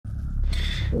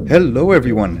Hello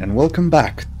everyone and welcome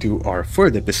back to our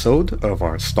third episode of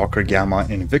our Stalker GAMMA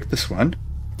Invictus run.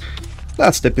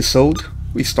 Last episode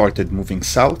we started moving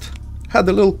south, had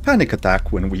a little panic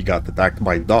attack when we got attacked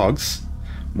by dogs,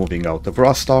 moving out of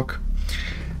Rostock,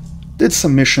 did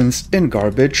some missions in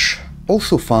Garbage,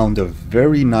 also found a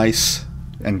very nice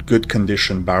and good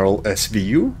condition barrel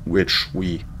SVU which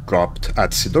we dropped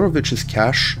at Sidorovich's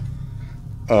cache.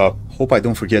 Hope I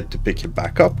don't forget to pick it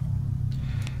back up.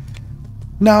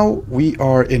 Now we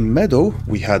are in Meadow.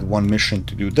 We had one mission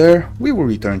to do there. We will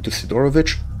return to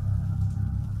Sidorovich,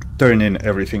 turn in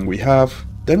everything we have,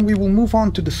 then we will move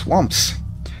on to the swamps,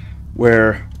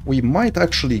 where we might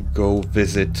actually go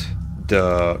visit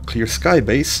the Clear Sky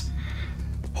base.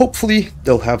 Hopefully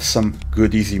they'll have some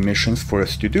good easy missions for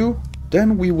us to do.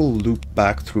 Then we will loop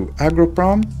back through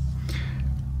Agroprom.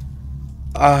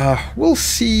 We'll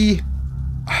see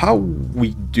how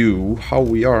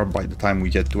we are by the time we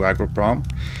get to Agroprom,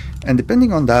 and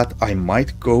depending on that I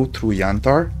might go through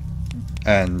Yantar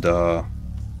and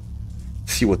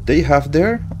see what they have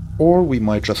there, or we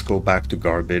might just go back to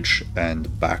Garbage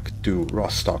and back to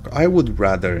Rostock. I would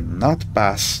rather not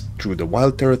pass through the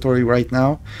wild territory right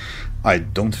now. I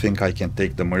don't think I can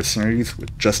take the mercenaries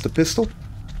with just a pistol.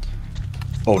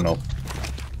 Oh no.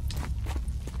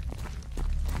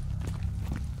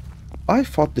 I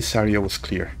thought this area was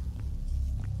clear.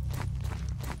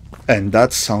 And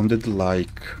that sounded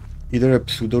like either a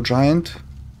pseudo-giant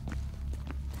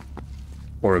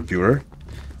or a Burer.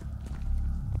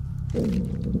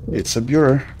 It's a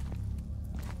Burer.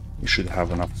 We should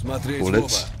have enough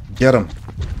bullets. Get him!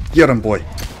 Get him, boy!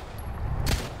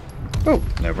 Oh,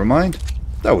 never mind.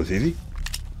 That was easy.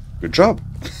 Good job.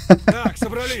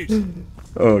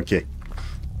 Okay.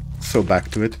 So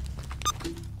back to it.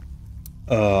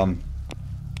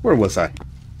 Where was I?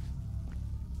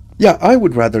 Yeah, I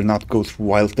would rather not go through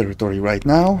wild territory right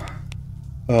now.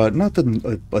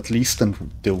 At least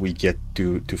until we get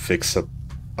to fix up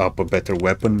a better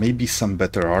weapon, maybe some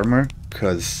better armor,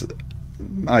 because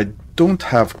I don't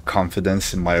have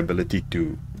confidence in my ability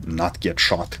to not get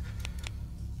shot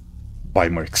by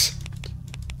mercs.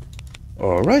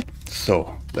 Alright,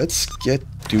 so let's get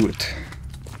to it.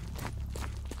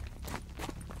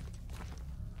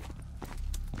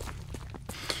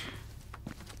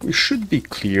 We should be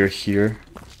clear here,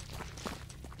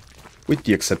 with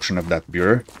the exception of that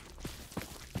Burer.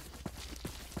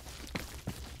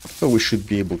 So we should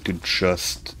be able to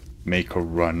just make a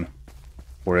run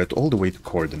for it all the way to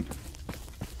Cordon.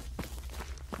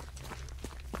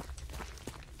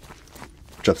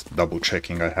 Just double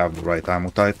checking I have the right ammo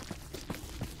type.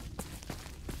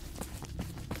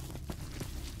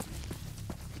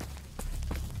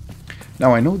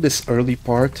 Now I know this early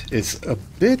part is a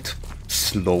bit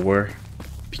slower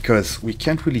because we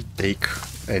can't really take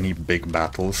any big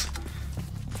battles.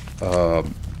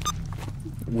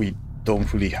 We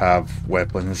don't really have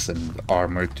weapons and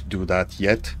armor to do that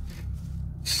yet,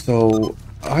 so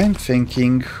I'm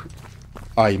thinking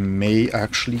I may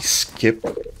actually skip,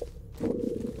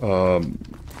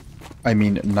 I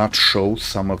mean not show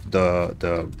some of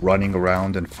the running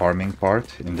around and farming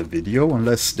part in the video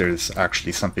unless there's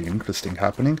actually something interesting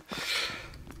happening.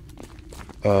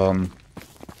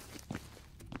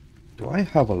 Do I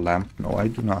have a lamp? No, I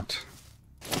do not.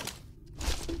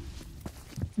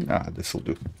 Ah, this'll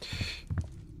do.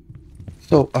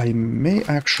 So I may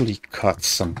actually cut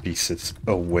some pieces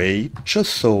away,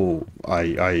 just so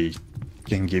I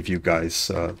can give you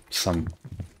guys some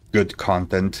good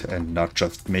content and not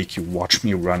just make you watch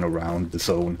me run around the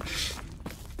zone,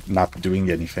 not doing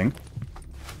anything.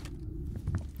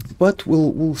 But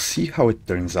we'll see how it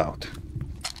turns out.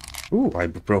 Ooh,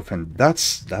 ibuprofen.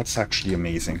 That's actually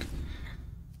amazing.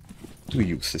 2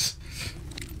 uses.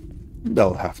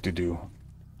 They'll have to do.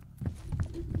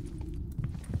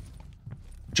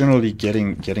 Generally,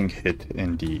 getting hit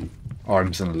in the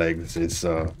arms and legs is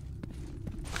or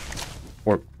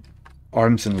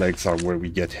arms and legs are where we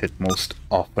get hit most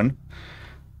often.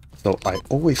 So I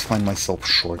always find myself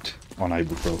short on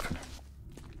ibuprofen.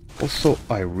 Also,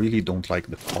 I really don't like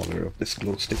the color of this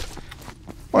glow stick.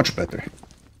 Much better.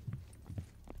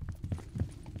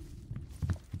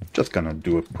 Just gonna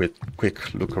do a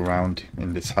quick look around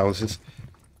in these houses.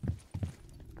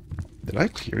 Did I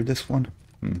clear this one?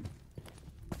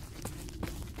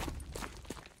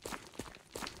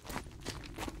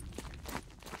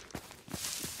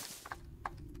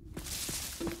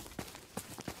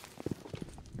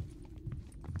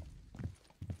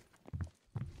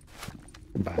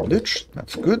 Bandage,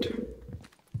 that's good.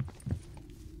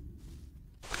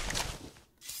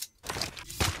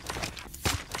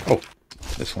 Oh,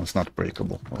 this one's not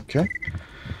breakable. Okay.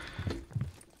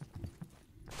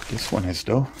 This one is,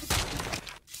 though.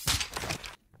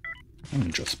 Let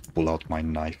me just pull out my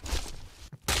knife.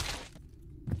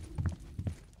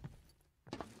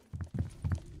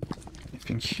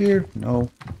 Anything here?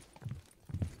 No.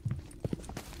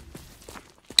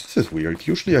 This is weird.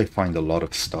 Usually I find a lot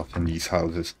of stuff in these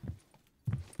houses.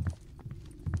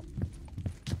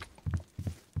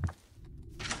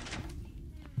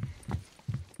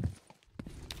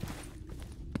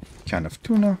 Can of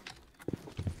tuna.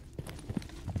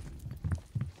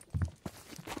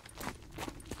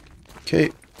 Okay.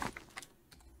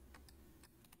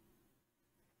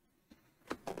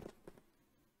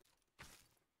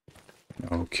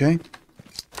 Okay.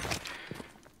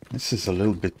 This is a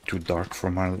little bit too dark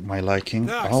for my liking.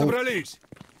 I'll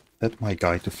let my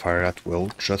guy to fire at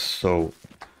will, just so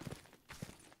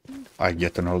I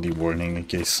get an early warning in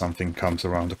case something comes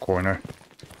around the corner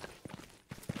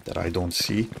that I don't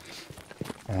see.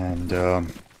 And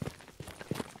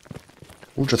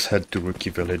we'll just head to Rookie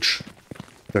Village,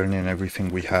 turn in everything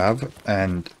we have.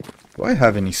 And do I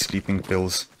have any sleeping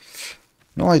pills?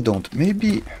 No, I don't.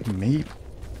 Maybe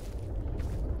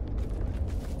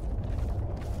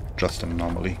just an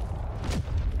anomaly.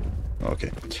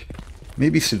 Okay.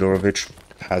 Maybe Sidorovich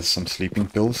has some sleeping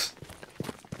pills.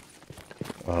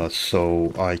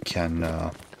 So I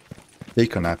can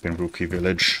take a nap in Rookie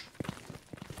Village.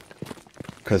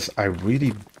 Because I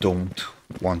really don't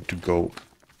want to go...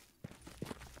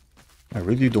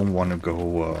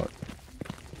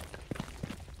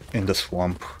 in the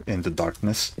swamp in the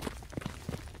darkness.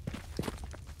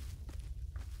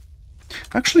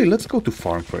 Actually, let's go to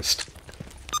farm first.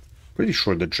 Pretty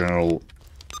sure the general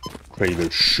trader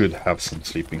should have some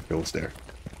sleeping pills there.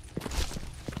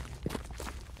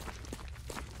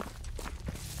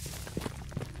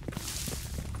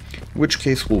 In which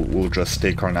case we'll just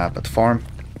take our nap at farm.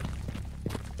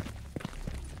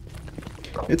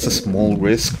 It's a small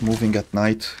risk moving at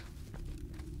night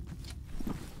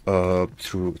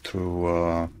through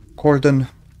Cordon,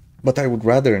 but I would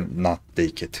rather not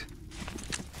take it.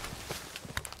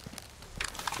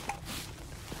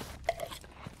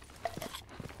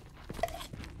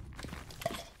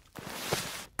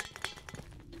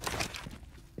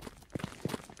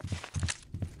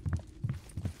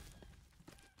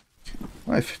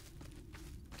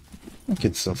 I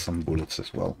can sell some bullets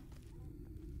as well.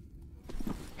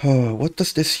 What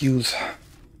does this use?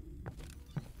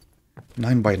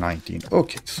 9x19.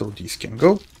 Okay, so these can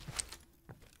go.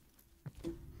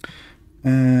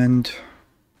 And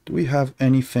do we have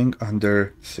anything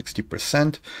under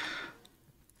 60%?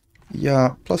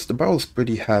 Yeah, plus the barrel's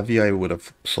pretty heavy. I would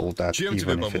have sold that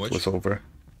even if it was over.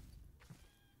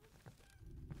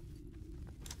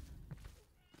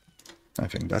 I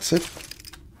think that's it.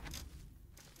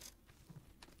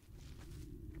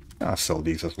 I'll sell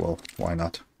these as well. Why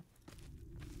not?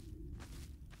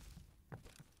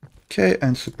 Okay,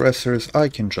 and suppressors,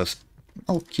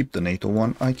 I'll keep the NATO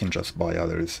one. I can just buy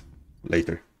others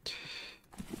later.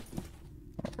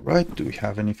 Alright, do we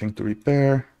have anything to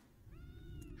repair?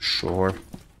 Sure.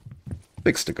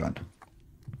 Fix the gun.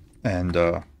 And,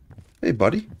 hey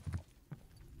buddy.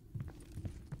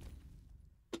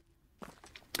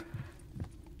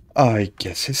 I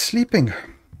guess he's sleeping.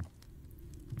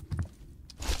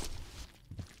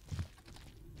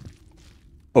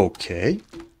 Okay.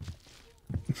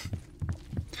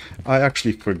 I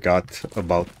actually forgot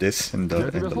about this in the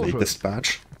latest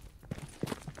patch.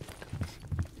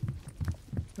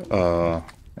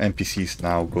 NPCs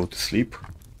now go to sleep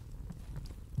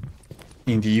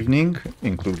in the evening,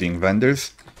 including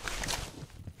vendors.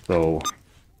 So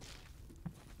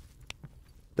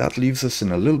that leaves us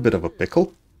in a little bit of a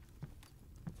pickle.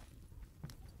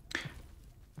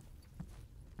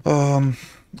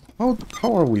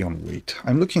 How are we on weight?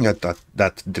 I'm looking at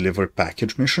that deliver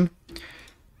package mission.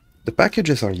 The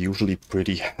packages are usually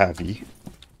pretty heavy,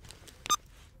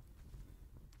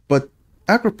 but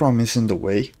Agroprom is in the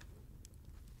way.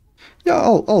 Yeah,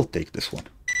 I'll take this one.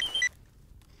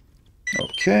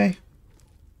 Okay.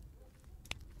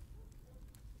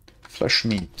 Flesh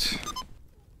meat.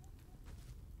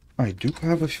 I do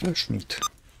have a flesh meat.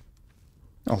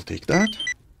 I'll take that.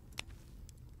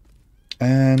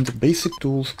 And basic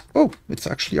tools. Oh, it's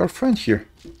actually our friend here.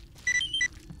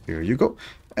 Here you go.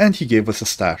 And he gave us a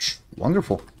stash.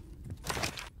 Wonderful.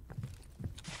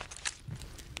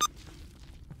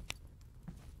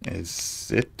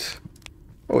 Is it?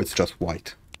 Oh, it's just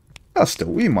white. Ah, still,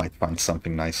 we might find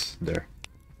something nice there.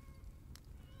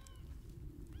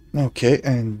 Okay,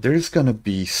 and there's gonna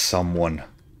be someone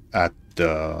at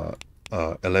the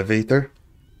elevator.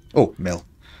 Oh, mill.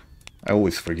 I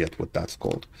always forget what that's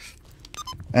called.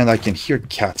 And I can hear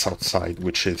cats outside,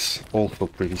 which is also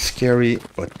pretty scary,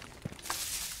 but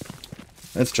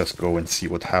let's just go and see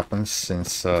what happens,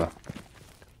 since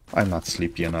I'm not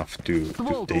sleepy enough to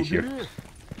stay here.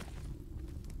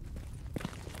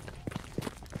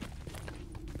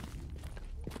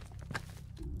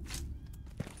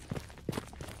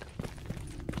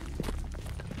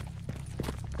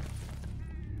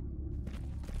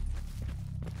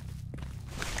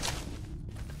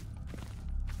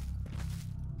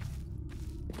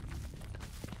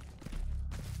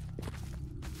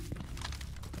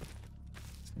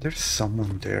 There's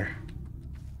someone there.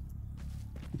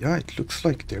 Yeah, it looks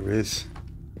like there is.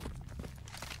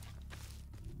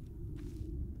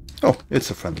 Oh,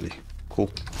 it's a friendly. Cool.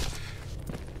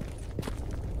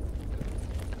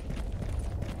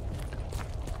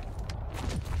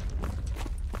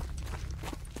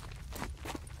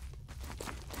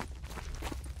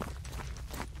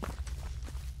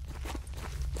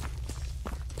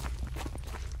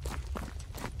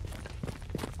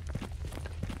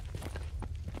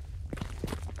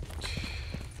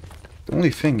 The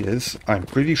only thing is, I'm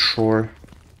pretty sure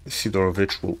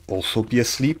Sidorovich will also be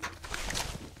asleep.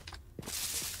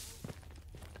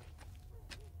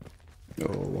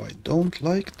 Oh, I don't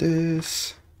like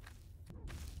this.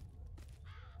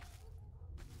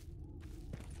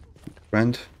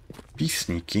 Friend, be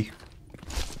sneaky.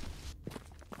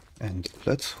 And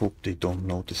let's hope they don't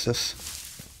notice us.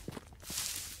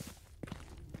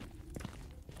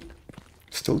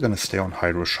 Still gonna stay on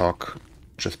Hydroshock,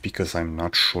 just because I'm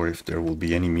not sure if there will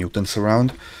be any mutants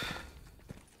around.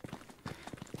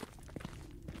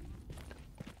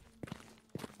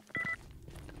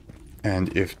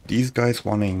 And if these guys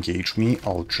want to engage me,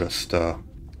 I'll just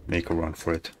make a run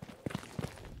for it.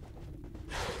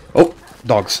 Oh,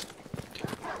 dogs.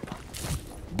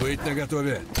 Быть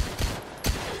наготове.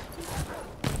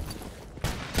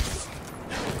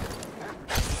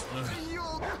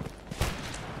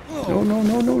 No, no,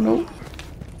 no, no, no.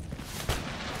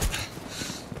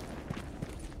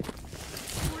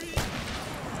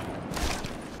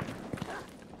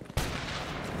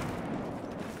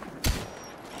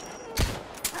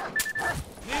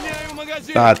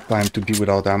 Bad time to be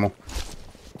without ammo.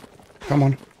 Come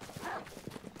on.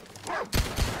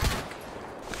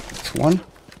 It's one.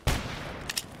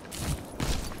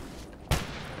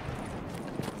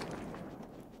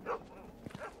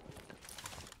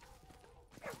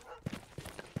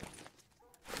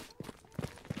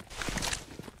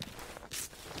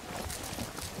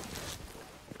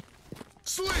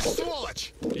 Слышь,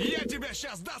 сволочь! Я тебя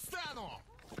сейчас достану!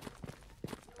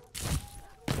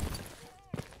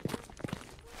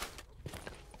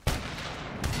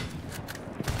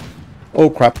 Oh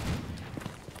crap.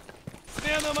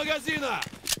 Смена магазина!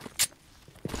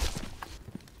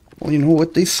 Well, you know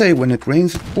what they say, when it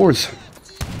rains it pours.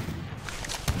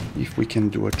 If we can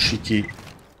do a cheeky...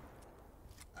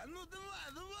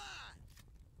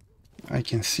 I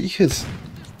can see his...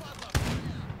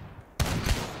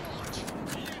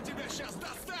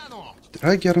 Did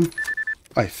I get him?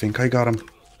 I think I got him.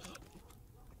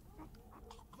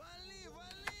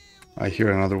 I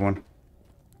hear another one.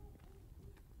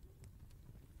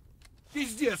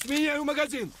 Пиздец, меняю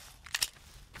магазин!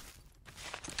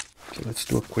 Okay, let's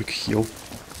do a quick heal.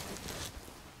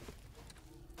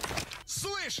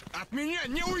 Слышь, от меня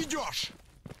не уйдешь!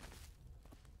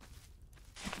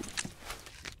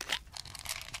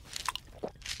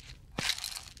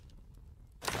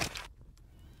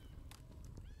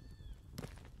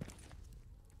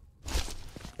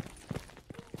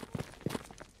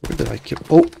 Where did I kill?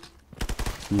 Oh!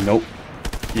 Nope.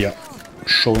 Yeah.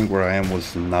 Showing where I am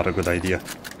was not a good idea.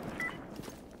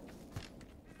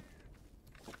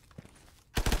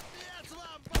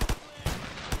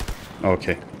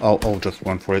 Okay, I'll just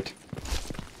run for it.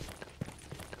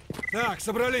 Так,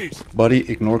 собрались! Buddy,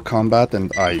 ignore combat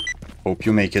and I hope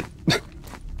you make it.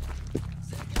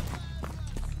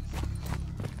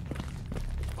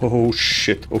 Oh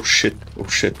shit, oh shit, oh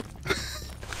shit.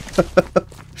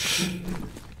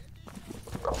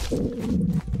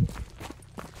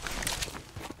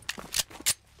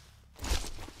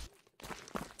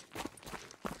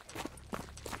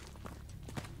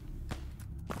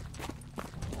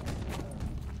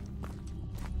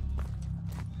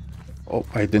 Oh,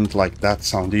 I didn't like that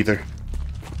sound either.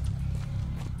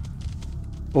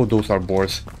 Oh, those are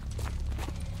boars.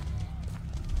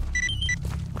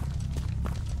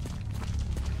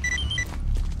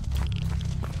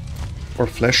 Or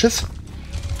fleshes?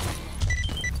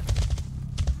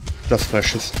 Just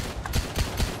fleshes.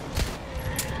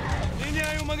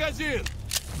 Меняю магазин!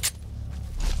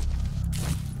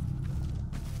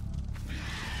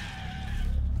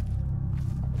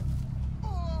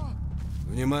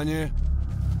 Внимание!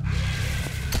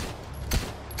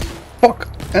 Fuck!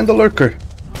 And the lurker!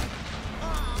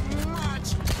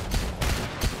 Мать!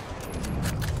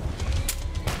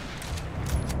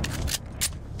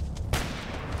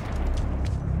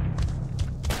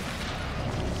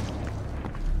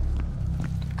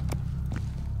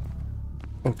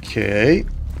 Okay.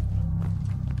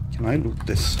 Can I loot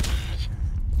this?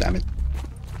 Damn it.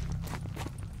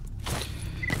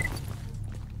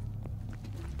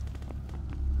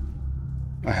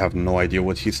 I have no idea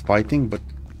what he's fighting, but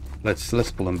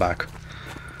let's pull him back.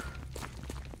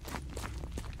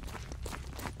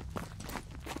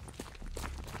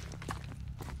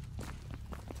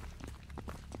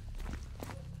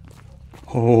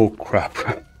 Oh crap.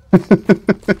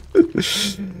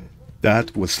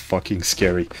 That was fucking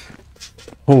scary.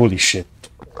 Holy shit.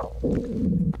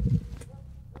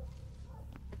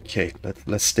 Okay,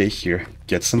 let's stay here,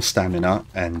 get some stamina,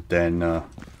 and then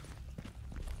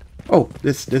oh,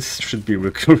 this should be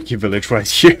Rookie Village right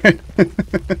here.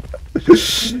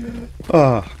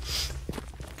 Ah.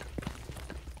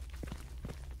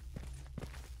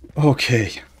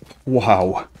 Okay.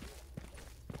 Wow.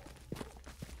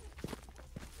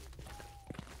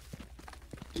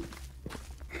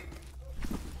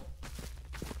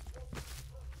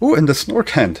 Oh, and the Snork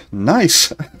hand.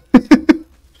 Nice.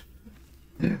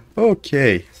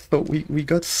 Okay, so we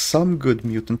got some good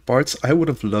mutant parts. I would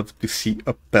have loved to see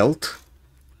a belt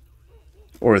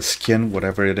or a skin,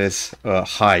 whatever it is,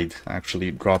 hide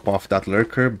actually drop off that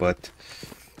lurker, but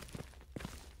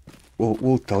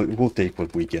we'll take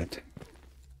what we get.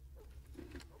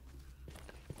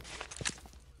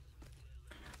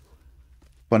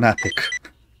 Fanatic,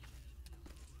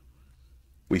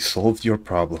 we solved your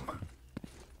problem.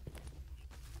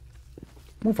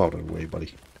 Move out of the way,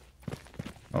 buddy.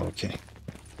 Okay.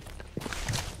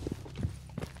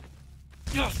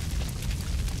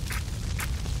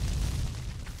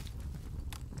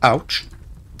 Ouch.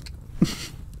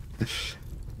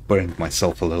 Burned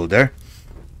myself a little there.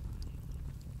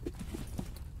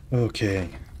 Okay.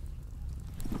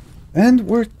 And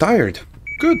we're tired.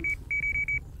 Good.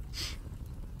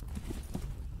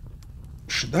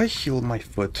 Should I heal my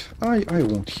foot? I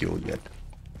won't heal yet.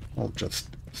 I'll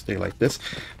just stay like this.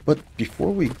 But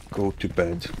before we go to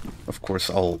bed, of course,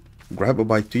 I'll grab a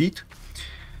bite to eat.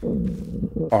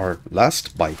 Our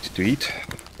last bite to eat.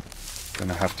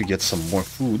 Gonna have to get some more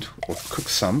food or cook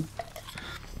some.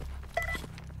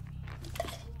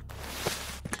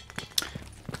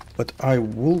 But I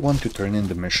will want to turn in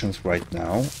the missions right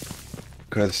now,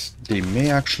 because they may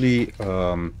actually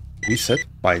reset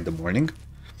by the morning.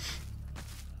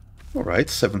 Alright,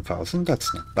 7,000,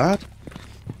 that's not bad.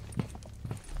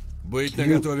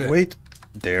 You wait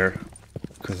there,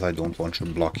 because I don't want you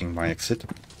blocking my exit.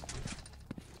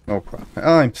 No problem.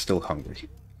 I'm still hungry.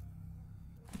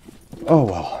 Oh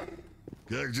well.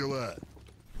 Как дела?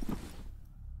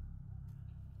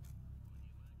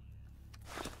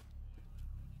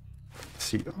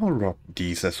 See, I'll rock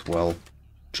these as well,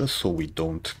 just so we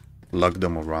don't lug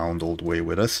them around all the way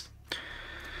with us.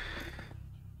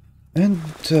 And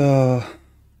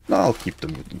I'll keep the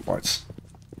mutant parts.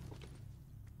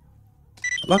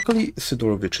 Luckily,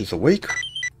 Sidorovich is awake.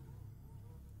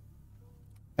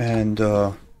 And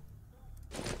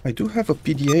I do have a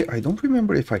PDA. I don't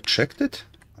remember if I checked it.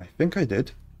 I think I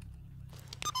did.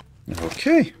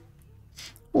 Okay.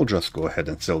 We'll just go ahead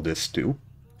and sell this too.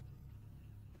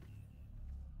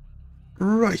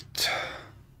 Right.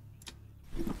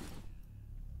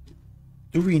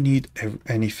 Do we need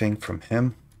anything from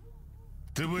him?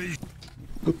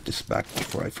 Put this back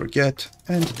before I forget.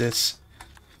 And this.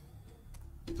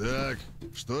 Так,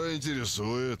 что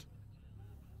интересует?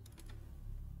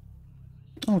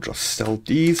 I'll just sell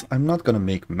these. I'm not gonna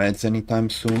make meds anytime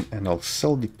soon, and I'll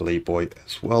sell the Playboy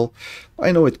as well.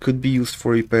 I know it could be used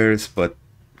for repairs, but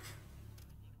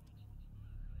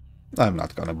I'm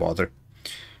not gonna bother.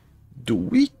 Do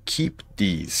we keep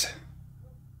these?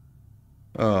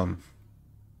 Yeah,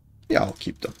 I'll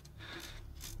keep them.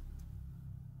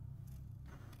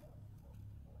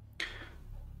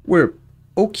 We're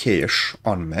okay-ish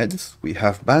on meds. We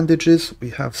have bandages, we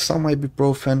have some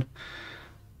ibuprofen.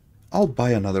 I'll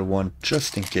buy another one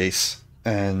just in case.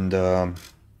 And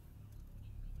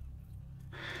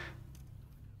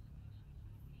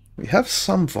we have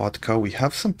some vodka, we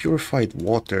have some purified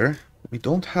water. We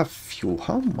don't have fuel.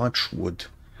 How much would...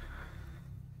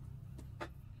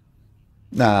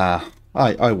 Nah,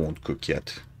 I won't cook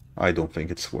yet. I don't think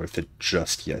it's worth it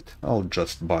just yet. I'll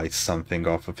just buy something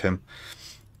off of him.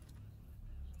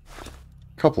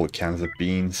 Couple of cans of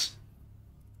beans.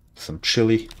 Some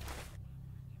chili.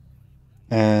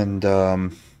 And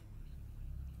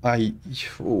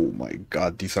Oh my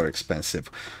god, these are expensive.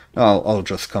 I'll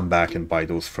just come back and buy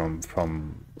those from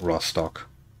Rostock.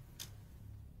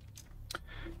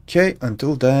 Okay,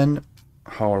 until then,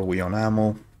 how are we on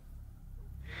ammo?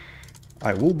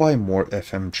 I will buy more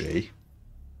FMJ,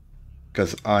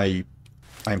 because I'm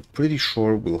pretty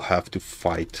sure we'll have to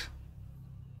fight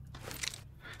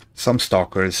some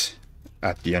stalkers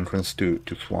at the entrance to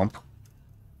Swamp.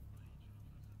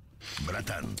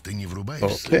 Братан, ты не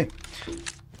врубаешься? Okay.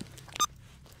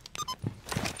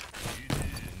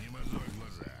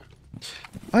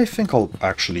 I think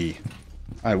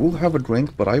I will have a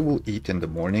drink, but I will eat in the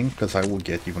morning, because I will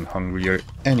get even hungrier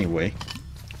anyway.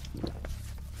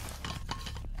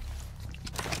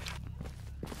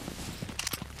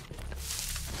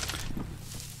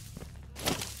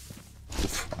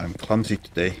 Oof, I'm clumsy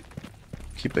today.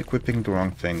 Keep equipping the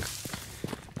wrong thing.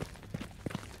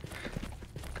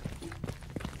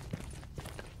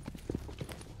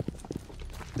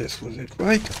 This was it,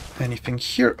 right? Anything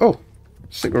here? Oh,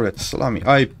 cigarettes, salami.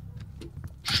 I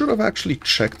should have actually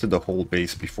checked the whole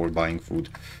base before buying food.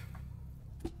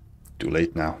 Too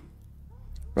late now.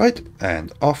 Right,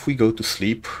 and off we go to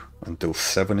sleep until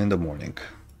 7 in the morning.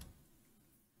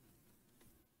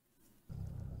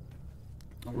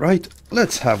 Alright,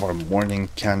 let's have our morning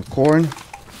canned corn.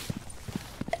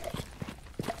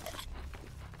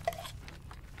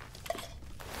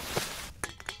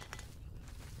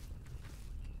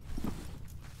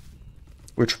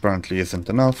 Which apparently isn't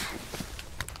enough.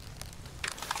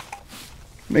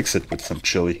 Mix it with some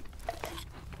chili.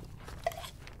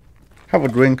 Have a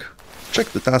drink, check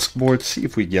the task board, see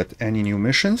if we get any new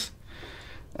missions,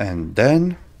 and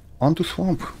then on to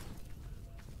Swamp.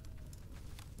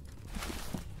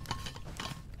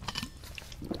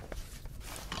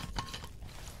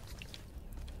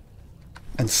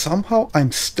 And somehow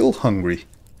I'm still hungry.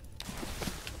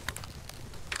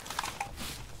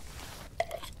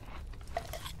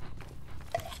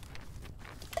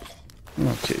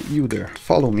 Okay, you there,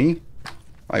 follow me.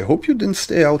 I hope you didn't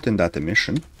stay out in that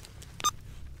emission.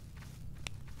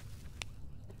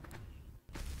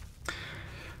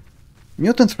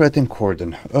 Mutant threat in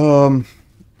Cordon.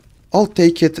 I'll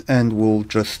take it and we'll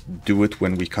just do it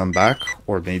when we come back,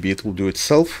 or maybe it will do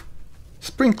itself.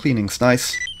 Spring cleaning's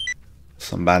nice.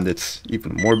 Some bandits,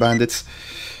 even more bandits.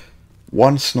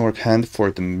 One snort hand for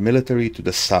the military to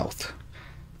the south.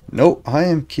 No, I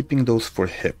am keeping those for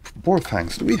hip. Boar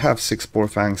fangs. Do we have 6 boar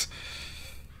fangs?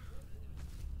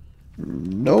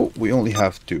 No, we only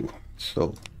have 2.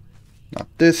 So, not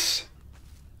this.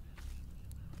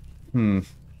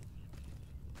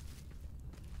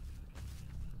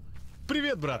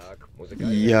 Привет, брат.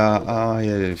 Yeah,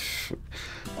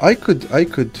 I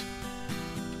could.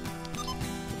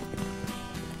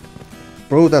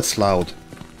 Bro, that's loud.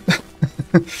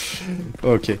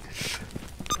 Okay.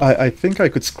 I think I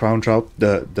could scrounge out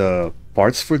the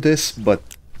parts for this, but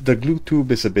the glue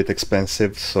tube is a bit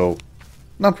expensive, so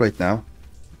not right now.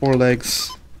 4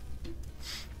 legs.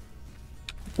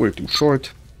 We're too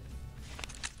short.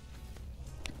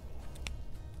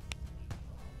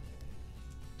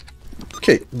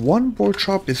 Okay, 1 boar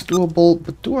chop is doable,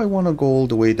 but do I want to go all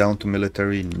the way down to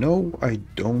military? No, I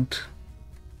don't.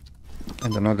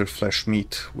 And another flesh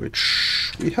meat,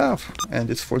 which we have, and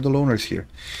it's for the loners here.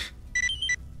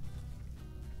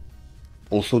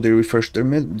 Also, they refreshed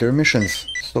their missions,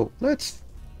 so let's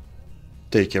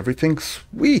take everything.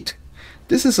 Sweet!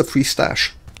 This is a free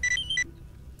stash.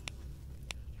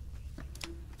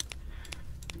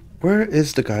 Where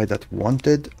is the guy that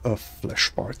wanted a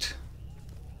flesh part?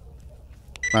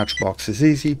 Matchbox is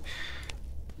easy.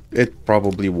 It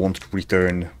probably won't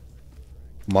return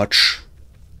much,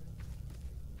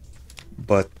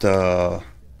 but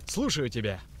Слушаю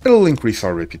тебя. it'll increase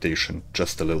our reputation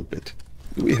just a little bit.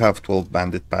 Do we have 12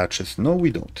 bandit patches? No,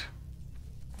 we don't.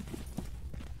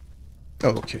 Oh,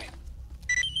 okay.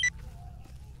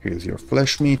 Here's your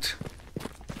flesh meat.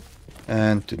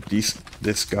 And to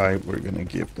this guy, we're gonna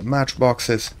give the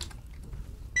matchboxes.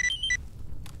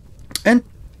 And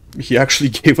he actually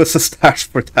gave us a stash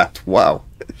for that. Wow.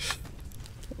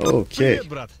 Okay. Привет,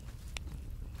 брат.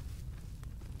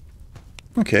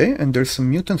 Okay, and there's some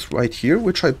mutants right here,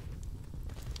 which I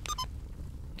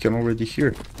can already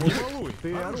hear. Балуй,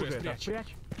 оружие спрячь.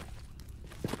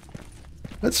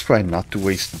 Let's try not to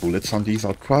waste bullets on these.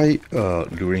 I'll try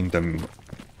luring them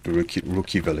to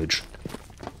rookie village.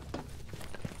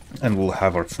 And we'll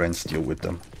have our friends deal with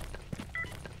them.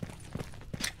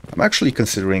 I'm actually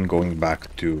considering going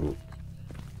back to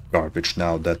garbage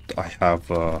now that I have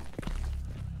a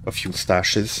few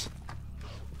stashes.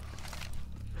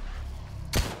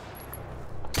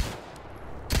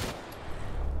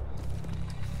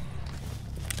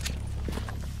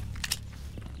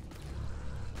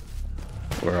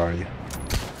 Where are you?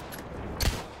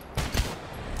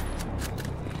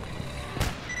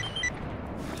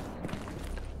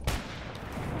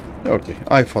 Okay,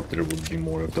 I thought there would be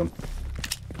more of them.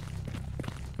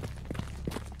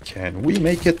 Can we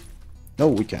make it? No,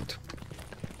 we can't.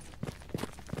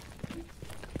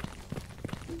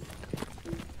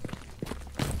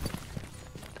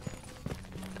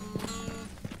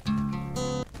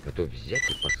 Готов взять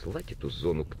и послать эту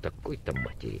зону к такой-то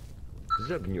матери.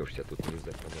 Загнешься тут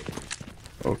незаконно.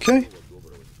 Okay.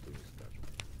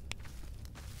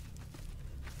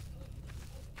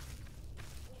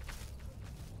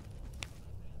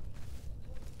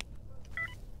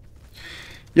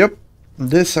 Yep,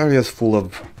 this area is full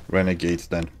of renegades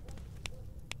then.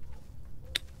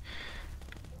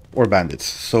 Or bandits,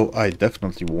 so I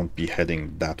definitely won't be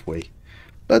heading that way.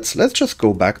 Let's just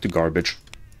go back to garbage.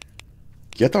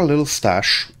 Get our little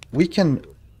stash. We can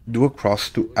do a cross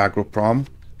to Agroprom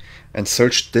and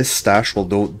search this stash,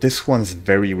 although this one's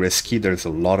very risky. There's a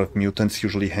lot of mutants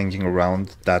usually hanging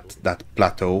around that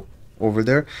plateau over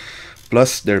there.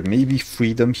 Plus, there may be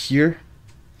freedom here.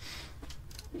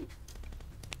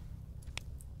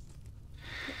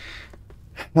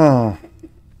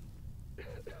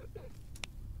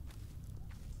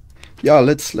 Yeah,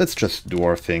 let's just do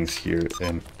our things here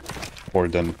in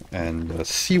Cordon and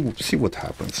see what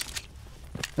happens.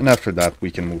 And after that,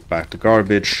 we can move back to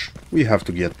garbage. We have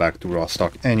to get back to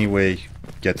Rostock anyway,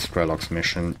 get Strelok's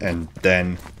mission, and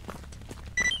then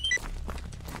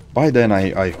by then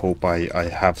I hope I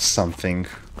have something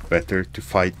better to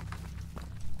fight.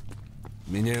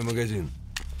 Меняю магазин.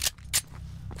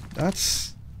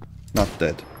 That's not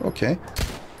dead. Okay.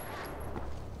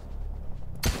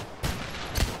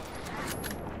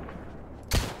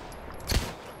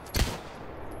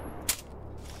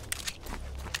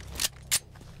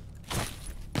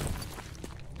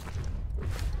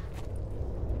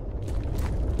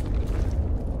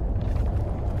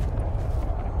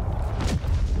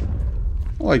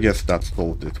 Well, I guess that's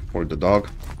all it for the dog.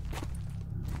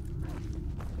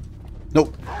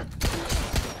 Nope.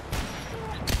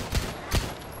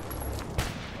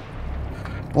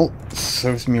 Well,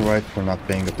 serves me right for not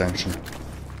paying attention.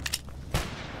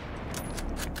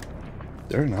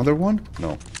 There another one?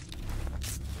 No.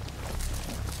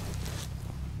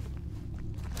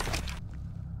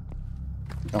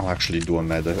 I'll actually do a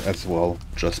meta as well,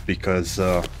 just because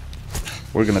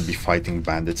we're gonna be fighting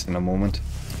bandits in a moment.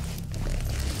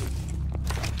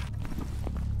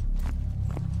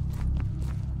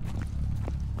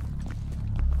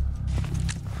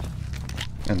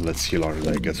 And let's heal our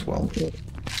leg as well.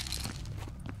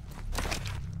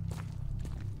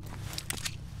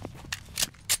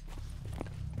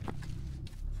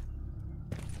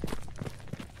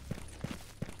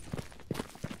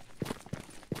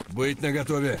 Быть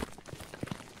наготове.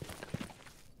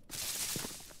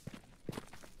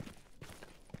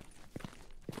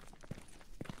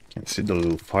 Can see the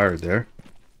little fire there.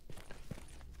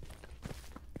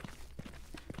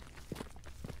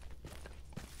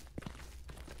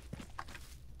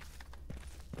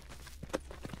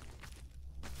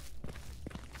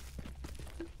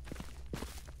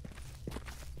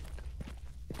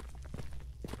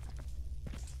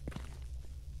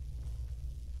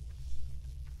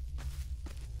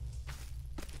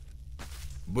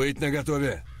 Быть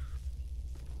наготове.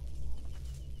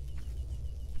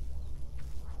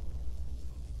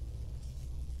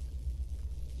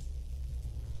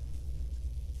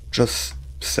 Just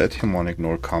set him on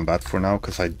ignore combat for now,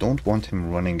 because I don't want him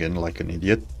running in like an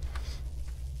idiot.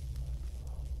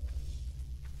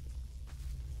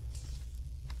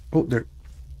 Oh, they're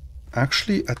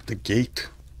actually at the gate.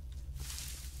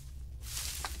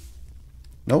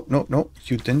 No, no, no,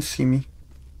 you didn't see me.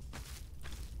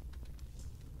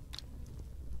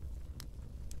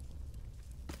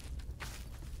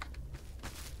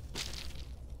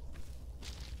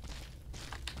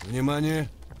 Внимание.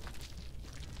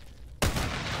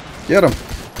 Get him.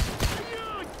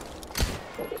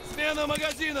 Смена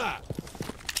магазина.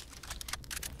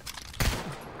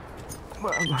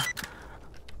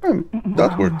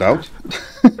 That worked out.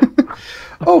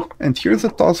 Oh, and here's a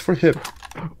toss for him.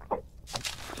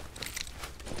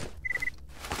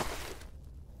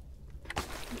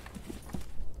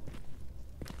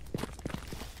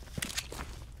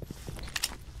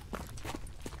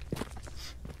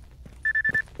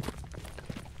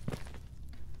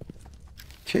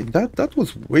 Okay, that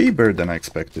was way better than I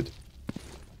expected.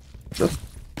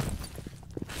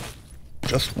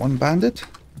 Just one bandit?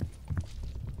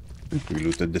 I think we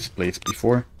looted this place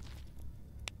before.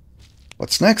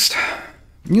 What's next?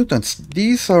 Mutants.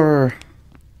 These are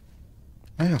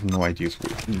I have no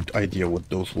idea what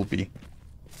those will be.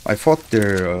 I thought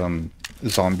they're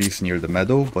zombies near the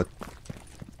meadow, but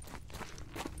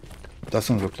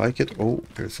doesn't look like it. Oh,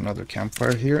 there's another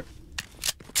campfire here.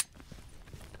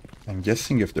 I'm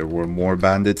guessing if there were more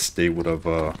bandits, they would have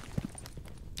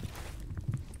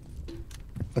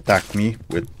attacked me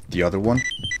with the other one.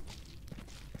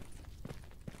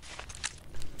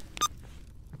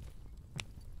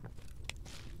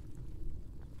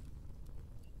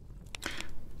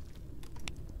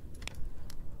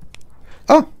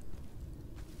 Ah!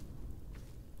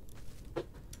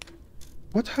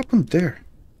 What happened there?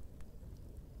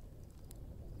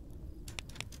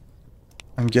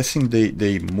 I'm guessing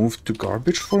they moved to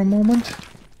garbage for a moment?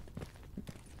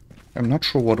 I'm not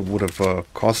sure what would have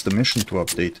caused the mission to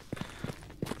update.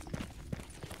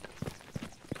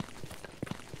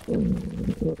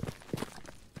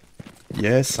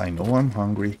 Yes, I know I'm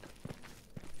hungry.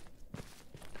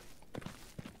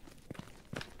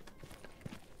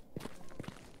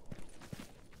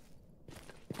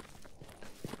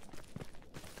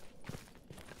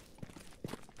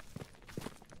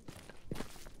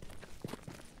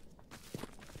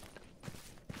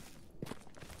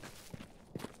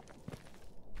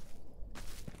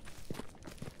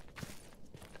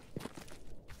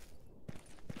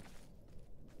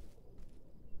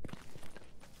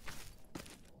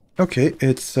 Okay,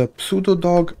 it's a pseudo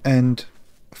dog and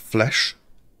flesh.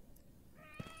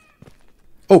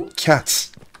 Oh,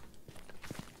 cats.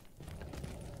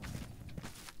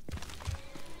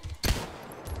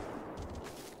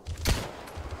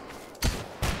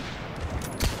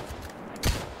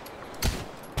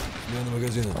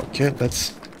 Okay,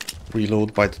 let's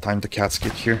reload by the time the cats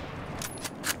get here.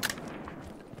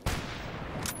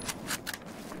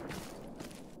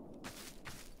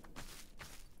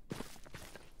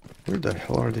 Where the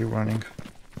hell are they running?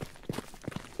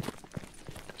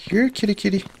 Here, kitty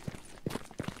kitty.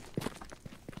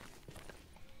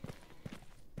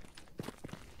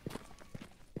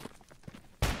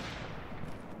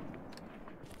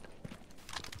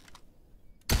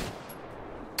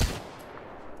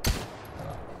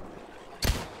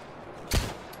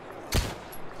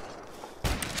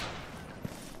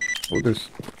 Oh, there's...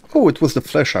 Oh, it was the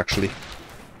flesh, actually.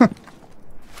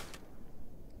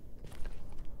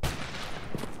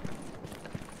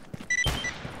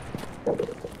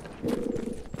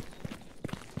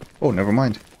 Oh, never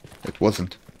mind. It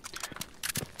wasn't.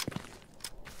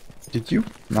 Did you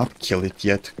not kill it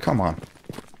yet? Come on.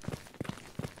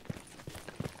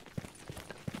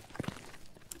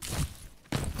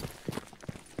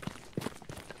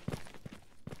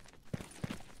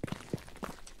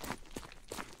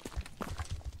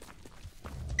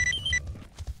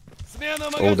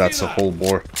 Oh, that's a whole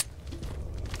boar.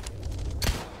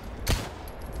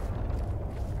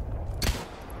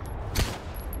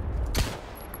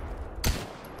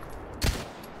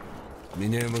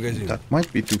 That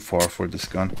might be too far for this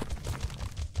gun.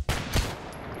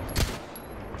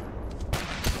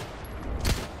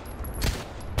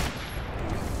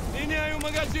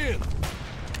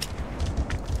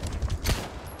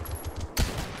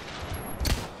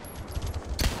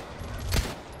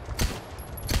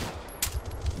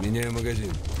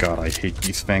 God, I hate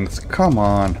these things. Come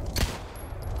on.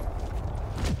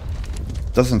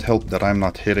 Doesn't help that I'm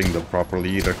not hitting them properly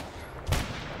either.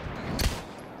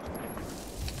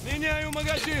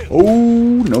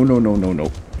 Oh, no, no, no, no,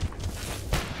 no.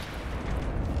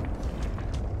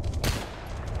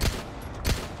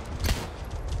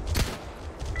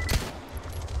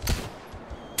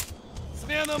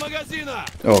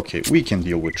 Okay, we can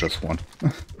deal with just one.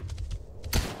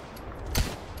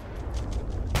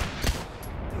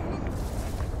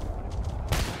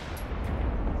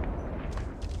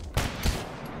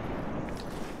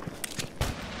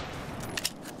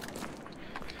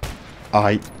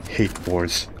 I hate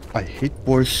boars. I hate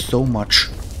boars so much.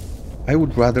 I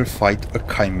would rather fight a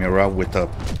chimera with a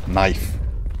knife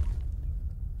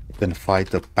than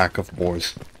fight a pack of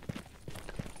boars.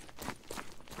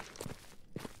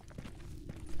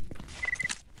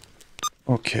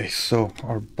 Okay, so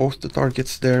are both the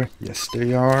targets there? Yes,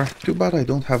 they are. Too bad I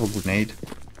don't have a grenade.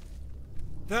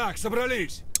 Так,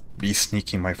 собрались. Be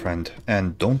sneaky, my friend,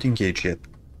 and don't engage yet.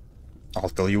 I'll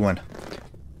tell you when.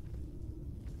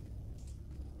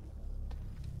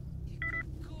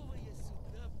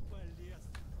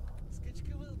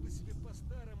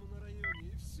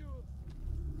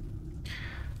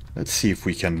 Let's see if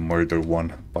we can murder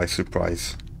one by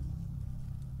surprise.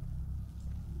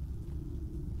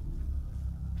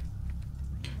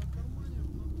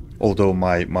 Although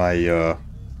my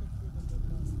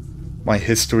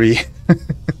history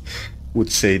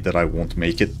would say that I won't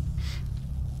make it.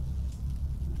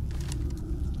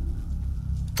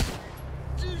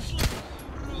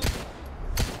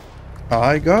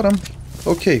 I got him.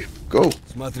 Okay, go.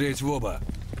 Смотреть в оба.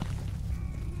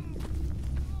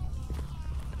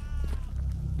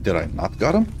 Did I not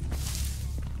got him?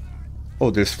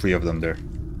 Oh, there's 3 of them there.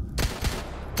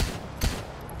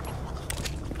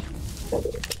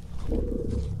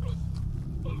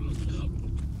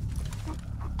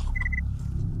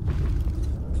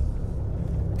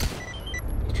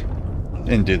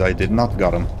 Indeed, I did not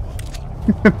got him.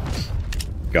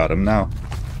 Got him now.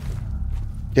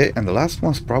 Okay, and the last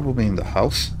one's probably in the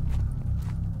house.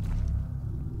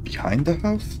 Behind the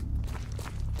house?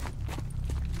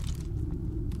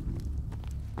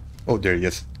 Oh, there he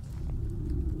is.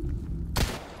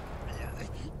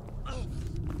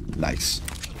 Nice.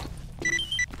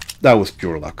 That was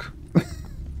pure luck.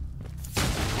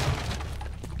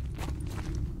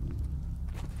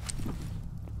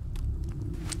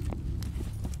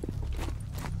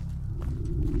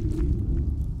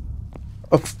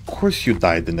 Of course you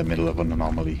died in the middle of an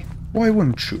anomaly. Why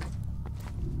wouldn't you?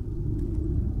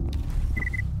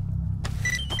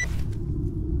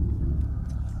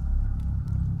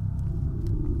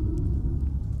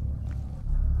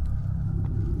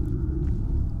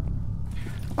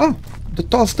 Oh, the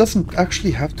toss doesn't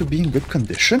actually have to be in good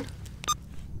condition?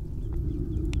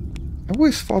 I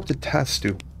always thought it has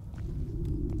to.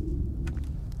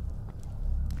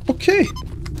 Okay.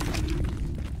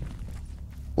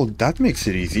 Well, that makes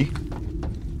it easy.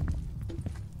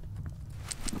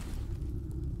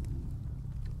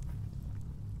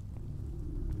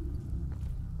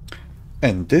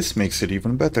 And this makes it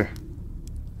even better.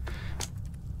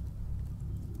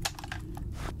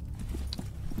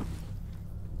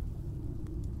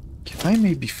 Can I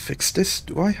maybe fix this?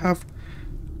 Do I have...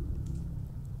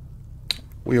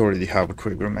 We already have a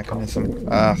trigger mechanism.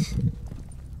 Ah,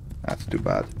 that's too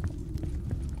bad.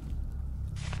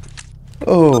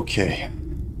 Okay.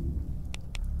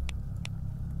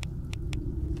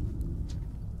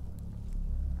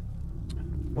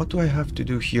 What do I have to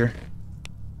do here?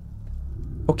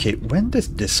 Okay, when does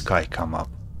this guy come up?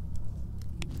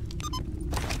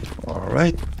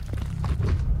 Alright.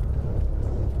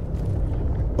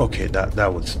 Okay,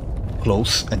 that was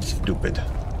close and stupid.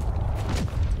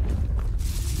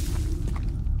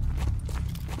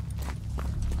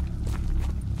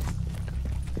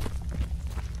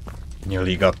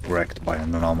 Nearly got wrecked by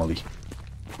an anomaly.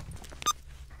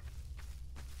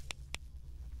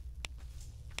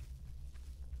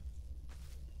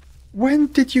 When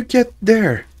did you get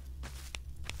there?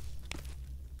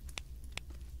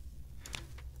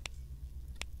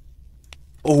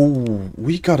 Oh,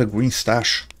 we got a green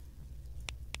stash.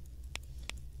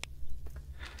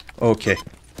 Okay.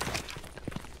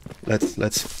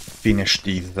 Let's finish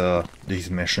these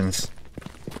missions.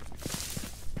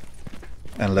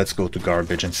 And let's go to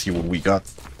garbage and see what we got.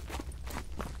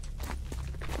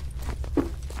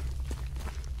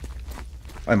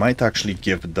 I might actually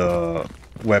give the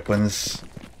weapons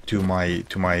to my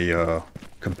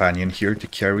companion here to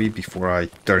carry before I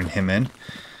turn him in.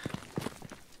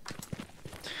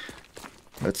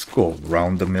 Let's go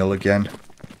around the mill again.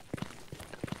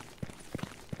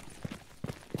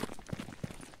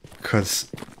 Because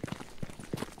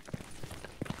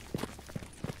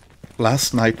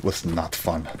last night was not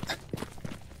fun.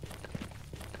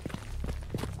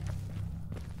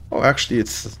 Oh, actually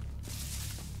it's...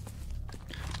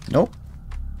 No.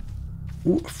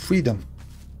 Ooh, freedom.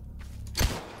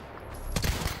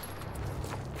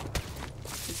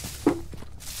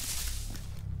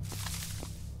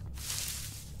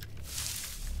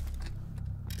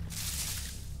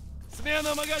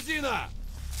 Смена магазина!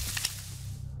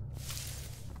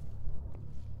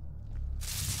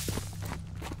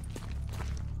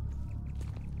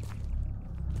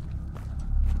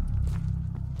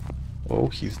 Oh,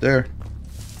 he's there.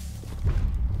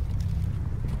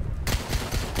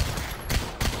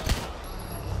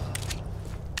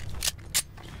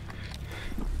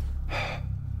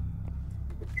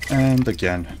 And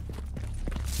again,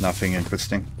 nothing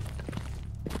interesting.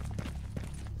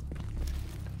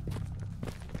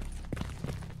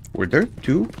 Were there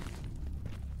two?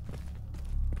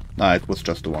 Nah, it was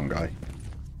just the one guy.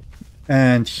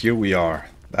 And here we are,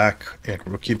 back at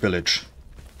Rookie Village.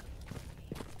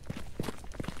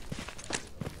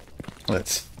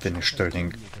 Let's finish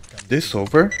turning this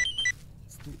over.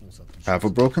 Have a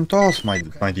broken toss, my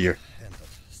dear.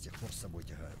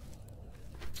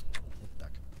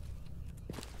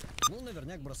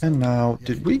 And now,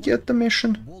 did we get the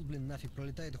mission?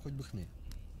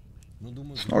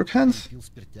 Snort hands?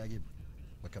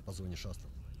 пока по зоне шастал.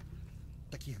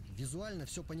 Таких визуально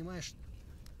все понимаешь,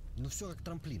 но все как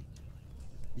трамплин.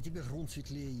 И тебе грунт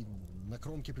светлее, и на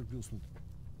кромке приплюснут.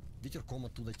 Ветерком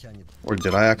оттуда тянет. Or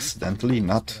did I accidentally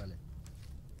not?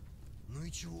 Ну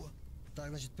и чего? Так,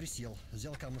 значит, присел,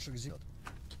 взял камушек, зет.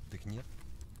 Так нет.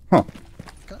 Huh.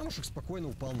 Камушек спокойно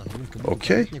упал на грунт, как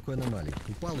Okay. будто никакой аномалии.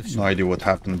 Упал и все. No idea what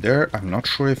happened there. I'm not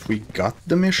sure if we got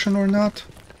the mission or not.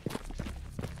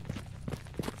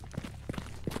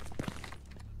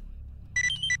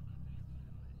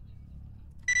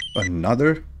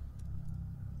 Another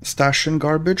stash in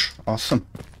garbage. Awesome.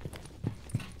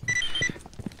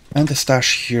 And the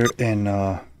stash here in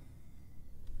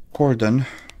Cordon.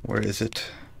 Where is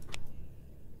it?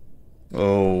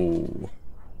 Oh.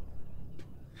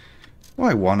 Do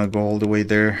I want to go all the way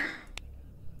there?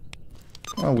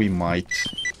 Well, we might.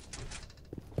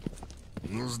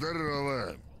 Ну,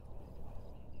 здорово.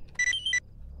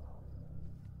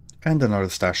 And another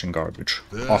stash in garbage.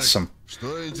 Так, Awesome.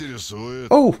 что интересует?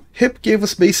 Oh, Hip gave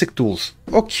us basic tools.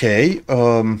 Okay,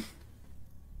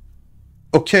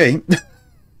 okay.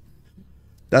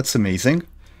 That's amazing.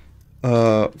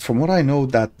 From what I know,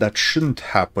 that shouldn't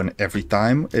happen every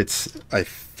time. I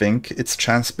think it's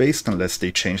chance-based unless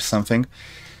they change something.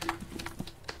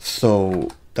 So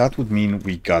that would mean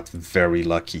we got very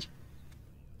lucky.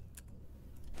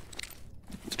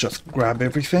 Just grab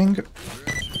everything.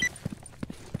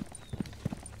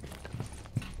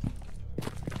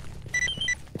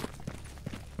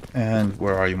 And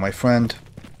where are you, my friend?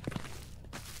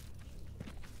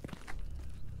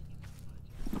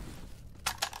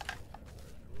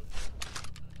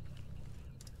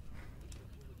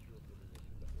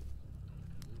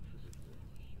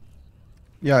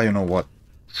 Yeah, you know what?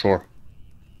 Sure.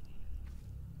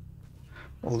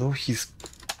 Although he's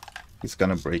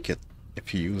gonna break it if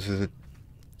he uses it.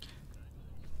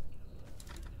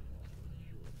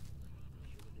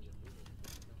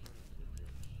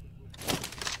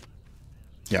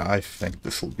 Yeah, I think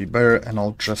this will be better, and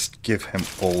I'll just give him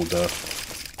all the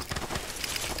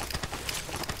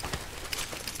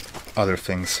other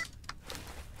things.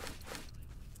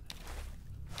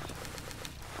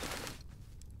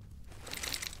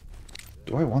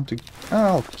 Do I want to?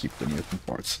 I'll keep the mutant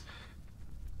parts.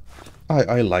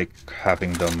 I like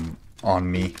having them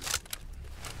on me.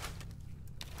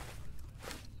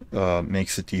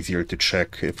 Makes it easier to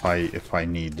check if I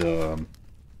need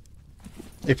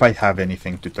if I have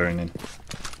anything to turn in.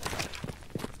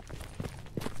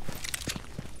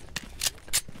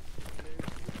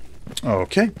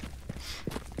 Okay.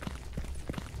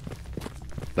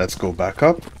 Let's go back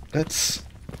up. Let's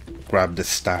grab this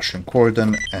stash in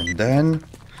Cordon and then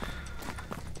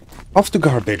off to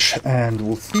garbage, and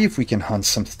we'll see if we can hunt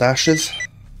some stashes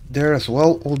there as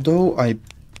well, although I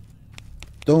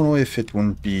don't know if it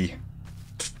wouldn't be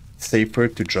safer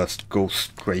to just go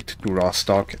straight to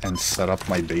Rostock and set up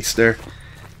my base there.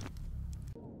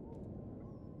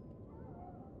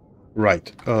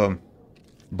 Right,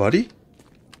 buddy?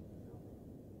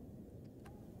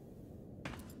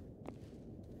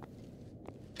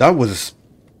 That was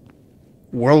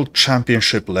World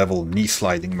Championship level knee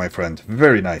sliding, my friend.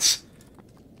 Very nice.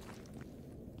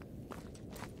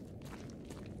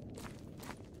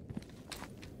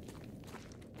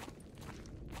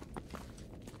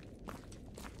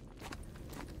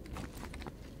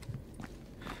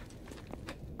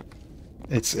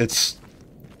 It's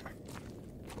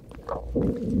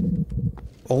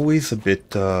always a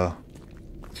bit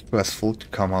stressful to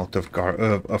come out of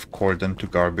Cordon to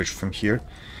garbage from here,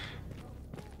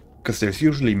 because there's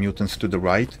usually mutants to the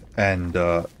right, and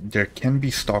there can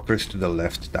be stalkers to the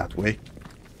left that way.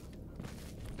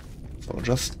 So I'll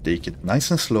just take it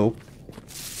nice and slow.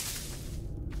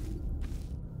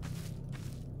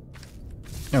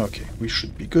 Okay, we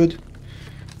should be good.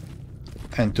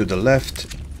 And to the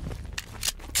left,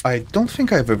 I don't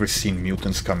think I've ever seen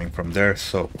mutants coming from there,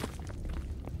 so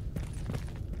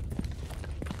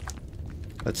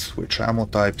let's switch ammo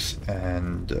types,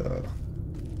 and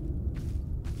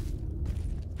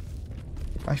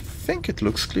I think it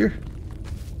looks clear.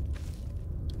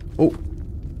 Oh.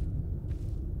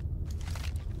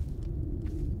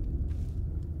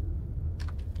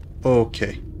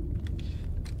 Okay.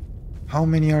 How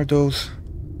many are those?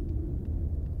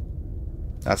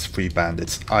 That's 3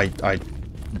 bandits. I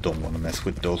don't want to mess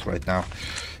with those right now.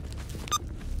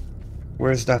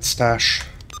 Where's that stash?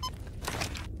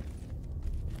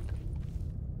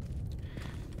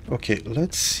 Okay,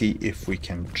 let's see if we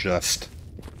can just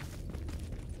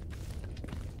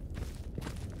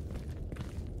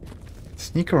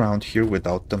sneak around here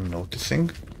without them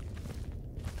noticing.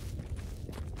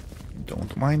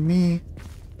 Don't mind me.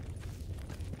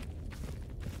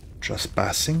 Just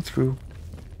passing through.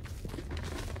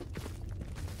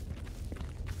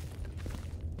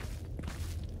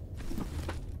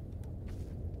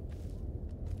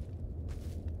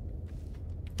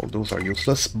 All those are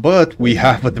useless, but we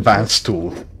have advanced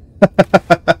tool.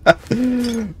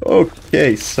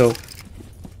 Okay, so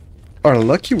our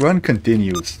lucky run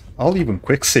continues. I'll even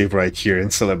quick save right here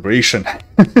in celebration.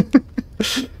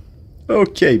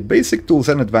 Okay, basic tools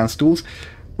and advanced tools,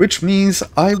 which means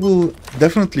I will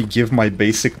definitely give my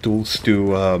basic tools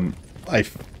to, I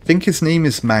think his name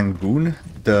is Mangoon,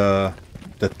 the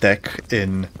tech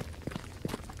in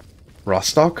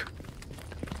Rostock.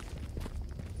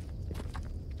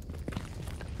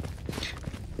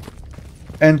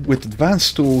 And with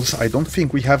advanced tools, I don't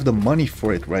think we have the money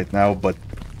for it right now, but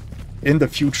in the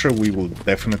future we will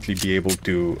definitely be able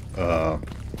to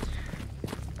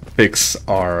fix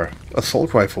our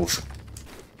assault rifles.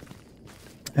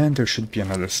 And there should be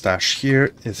another stash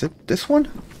here. Is it this one?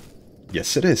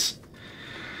 Yes, it is.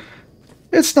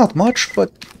 It's not much,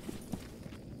 but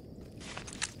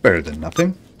better than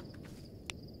nothing.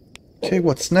 Okay,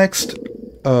 what's next?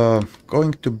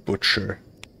 Going to Butcher.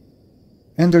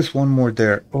 And there's one more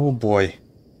there. Oh boy.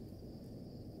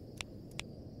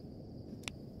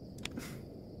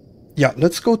 Yeah,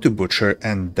 let's go to Butcher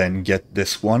and then get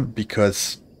this one,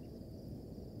 because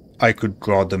I could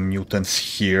draw the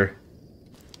mutants here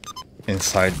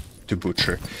inside to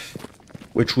Butcher,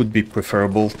 which would be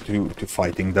preferable to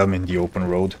fighting them in the open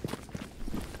road.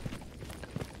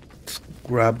 Let's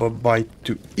grab a bite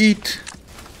to eat.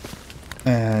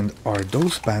 And are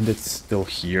those bandits still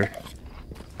here?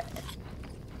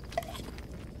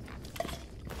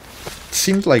 It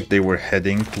seemed like they were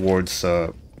heading towards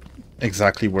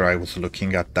exactly where I was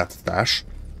looking at that stash.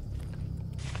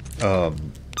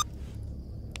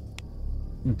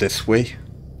 This way.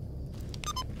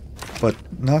 But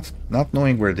not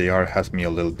knowing where they are has me a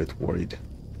little bit worried.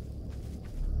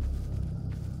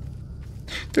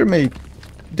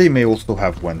 They may also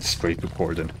have went straight to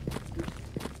Cordon.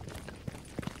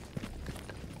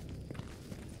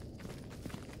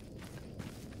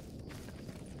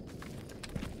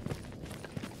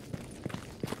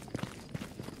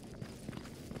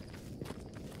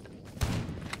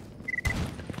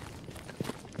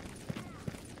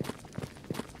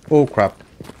 Oh crap.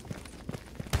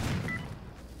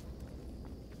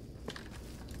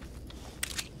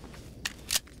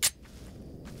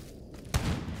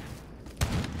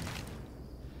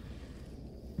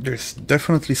 There's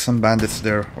definitely some bandits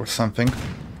there or something.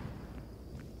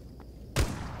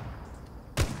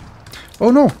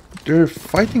 Oh no, they're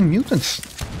fighting mutants.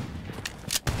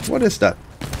 What is that?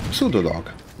 Pseudo dog.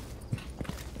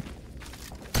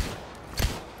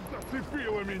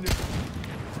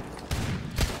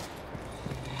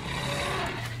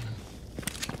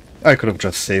 I could have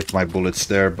just saved my bullets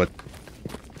there, but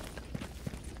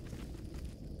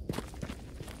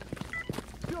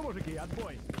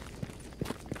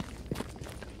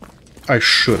I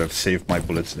should have saved my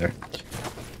bullets there.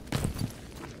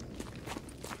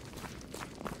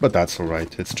 But that's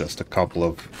alright, it's just a couple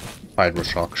of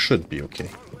hydroshock, should be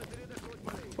okay.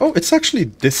 Oh, it's actually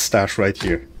this stash right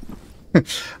here.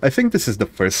 I think this is the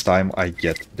first time I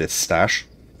get this stash.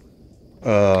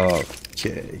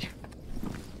 Okay.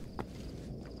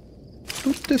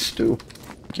 What's this do?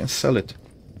 Can't sell it.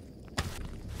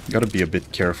 Gotta be a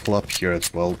bit careful up here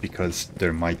as well, because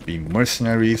there might be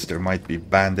mercenaries, there might be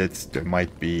bandits, there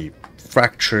might be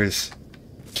fractures,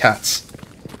 cats.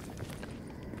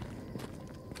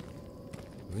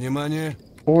 Внимание!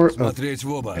 Or a Смотреть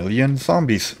в оба. million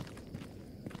zombies.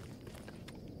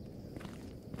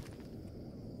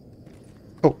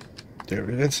 Oh, there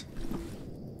it is.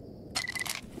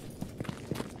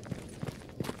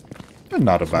 And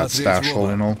not a bad stash all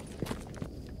in all.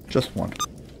 Just one.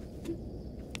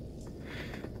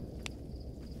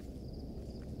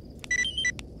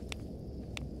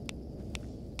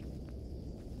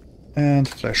 And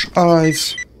flash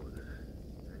eyes.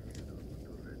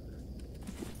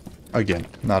 Again,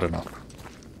 not enough.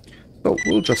 So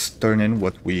we'll just turn in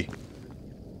what we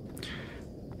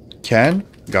can.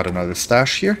 Got another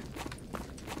stash here.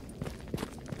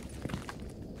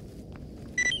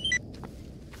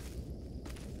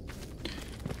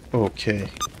 Okay.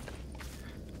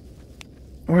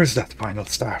 Where's that final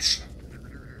stash?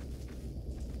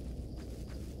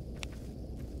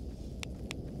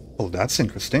 Oh, that's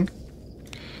interesting.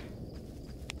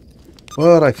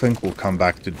 But I think we'll come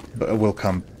back to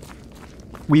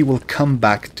we will come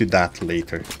back to that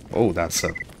later. Oh, that's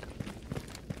a...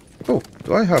 Oh,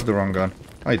 do I have the wrong gun?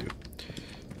 I do.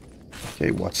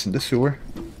 Okay, what's in the sewer?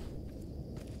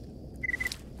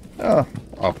 Ah,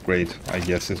 upgrade, I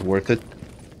guess, is worth it.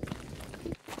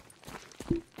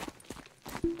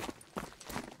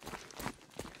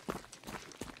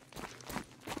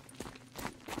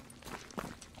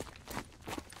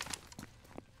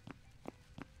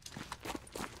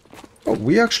 Oh,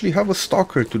 we actually have a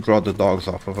stalker to draw the dogs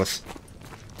off of us.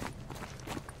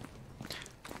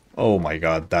 Oh my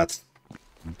god, that's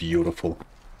beautiful.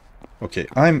 Okay,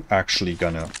 I'm actually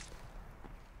gonna...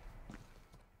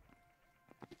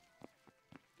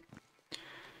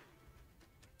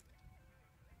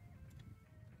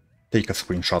 take a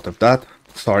screenshot of that.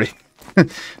 Sorry.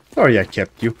 Sorry I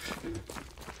kept you.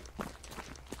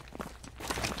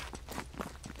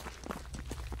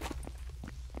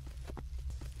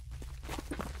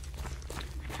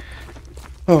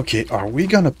 Okay, are we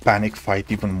gonna panic fight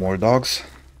even more dogs?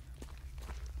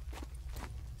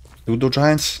 Pseudo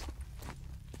giants?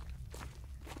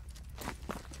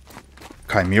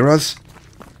 Chimeras?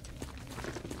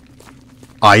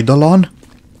 Eidolon?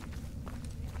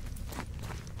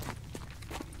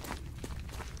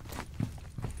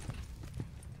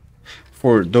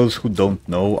 For those who don't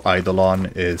know, Eidolon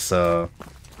is an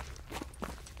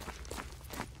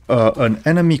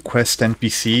enemy quest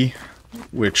NPC,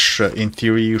 which in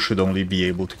theory you should only be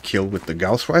able to kill with the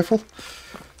Gauss rifle.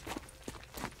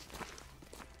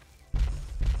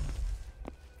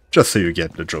 Just so you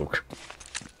get the joke.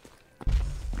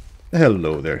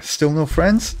 Hello there, still no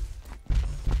friends?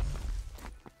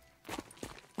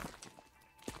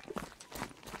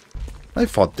 I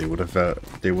thought they would have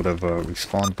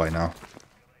respawned by now.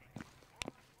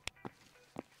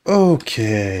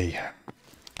 Okay.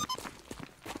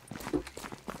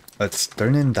 Let's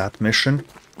turn in that mission.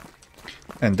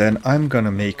 And then I'm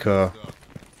gonna make a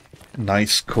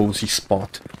nice cozy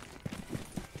spot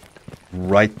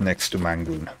right next to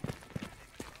Mangoon.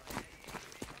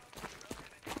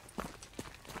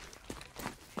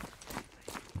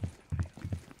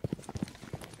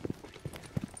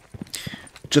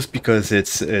 Just because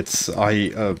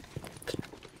I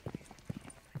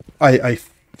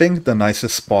think the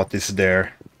nicest spot is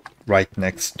there, right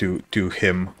next to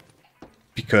him,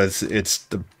 because it's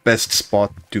the best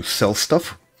spot to sell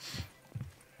stuff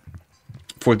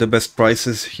for the best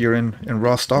prices here in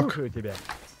Rostock.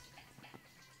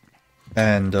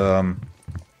 And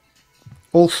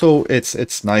also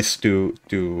it's nice to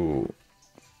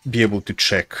be able to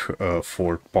check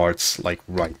for parts like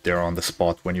right there on the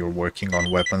spot when you're working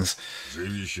on weapons.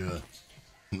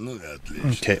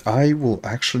 Okay, I will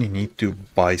actually need to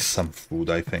buy some food,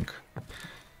 I think.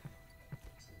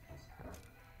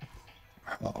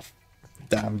 Oh,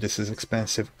 damn, this is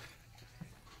expensive.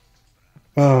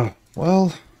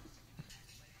 Well,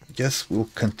 guess we'll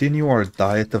continue our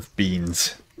diet of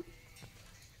beans.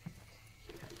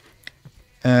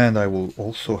 And I will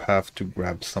also have to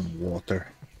grab some water.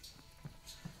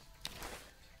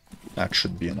 That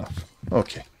should be enough.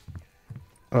 Okay.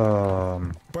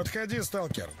 Подходи,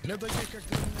 сталкер. Для таких, как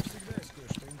ты, у меня всегда есть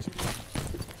кое-что интересное.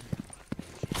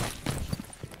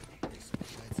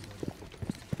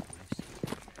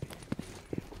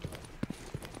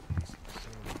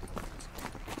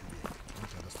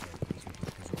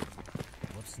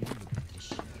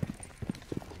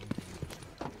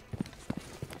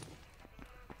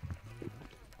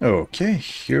 Okay,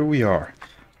 here we are.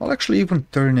 I'll actually even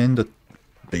turn in the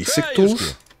basic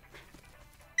tools.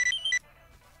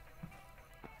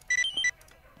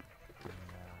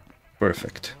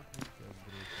 Perfect.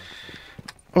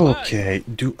 Okay,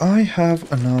 do I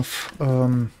have enough?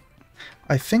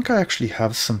 I think I actually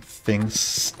have some things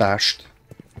stashed.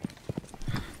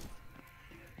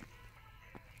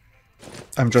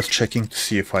 I'm just checking to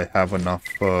see if I have enough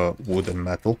wood and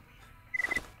metal.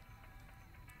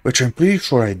 Which I'm pretty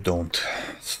sure I don't.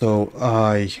 So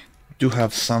I do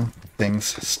have some things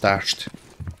stashed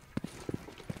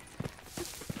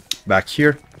back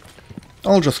here.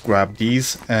 I'll just grab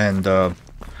these and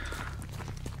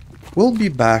we'll be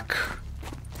back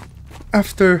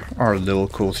after our little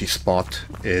cozy spot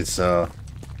is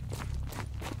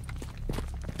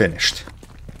finished.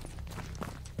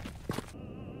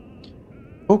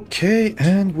 Okay,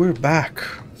 and we're back.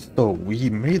 So we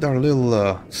made our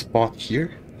little spot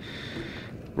here,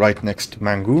 right next to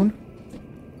Mangoon.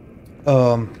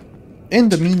 In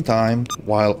the meantime,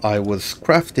 while I was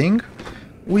crafting,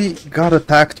 we got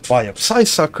attacked by a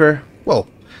Psysucker. Well,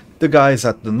 the guys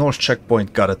at the north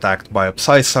checkpoint got attacked by a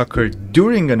Psysucker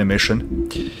during an emission.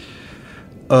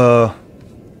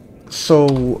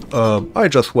 So I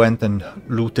just went and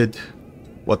looted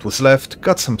what was left,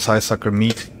 got some Psysucker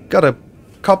meat, got a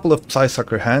couple of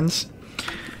Psysucker hands,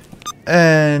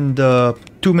 and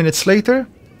 2 minutes later,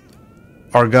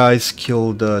 our guys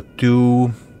killed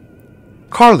 2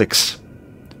 Karliks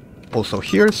also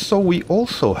here, so we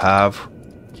also have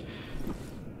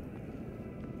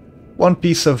 1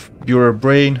 piece of Burer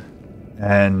brain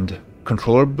and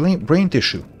controller brain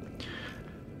tissue.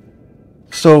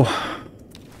 So,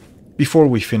 before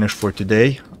we finish for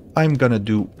today, I'm gonna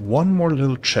do one more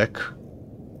little check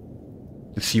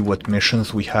to see what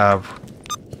missions we have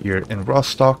here in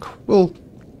Rostock. We'll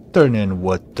turn in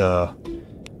what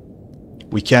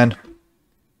we can.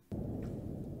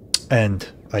 And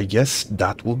I guess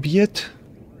that will be it.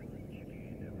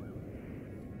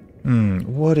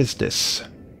 What is this?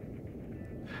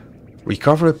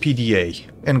 Recover a PDA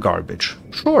and garbage.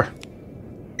 Sure.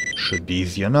 Should be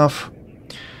easy enough.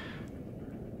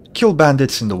 Kill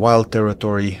bandits in the wild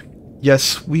territory.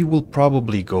 Yes, we will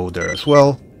probably go there as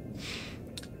well.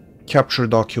 Capture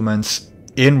documents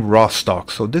in Rostock.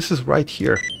 So this is right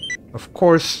here. Of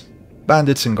course,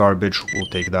 bandits and garbage, we'll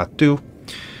take that too.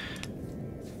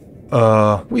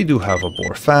 We do have a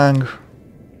boar fang.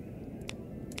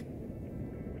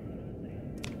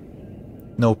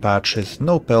 No patches,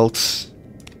 no pelts.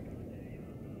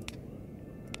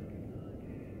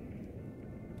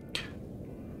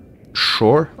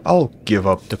 Sure, I'll give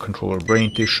up the controller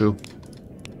brain tissue.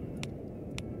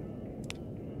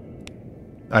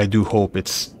 I do hope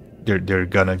they're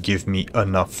gonna give me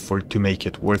enough to make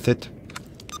it worth it.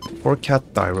 4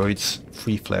 cat thyroids,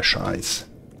 3 flesh eyes.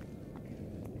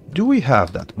 Do we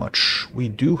have that much? We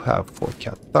do have 4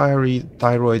 cat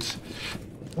thyroids,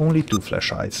 only 2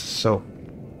 flesh eyes, so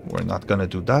we're not gonna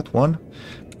do that one.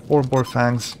 4 boar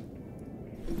fangs.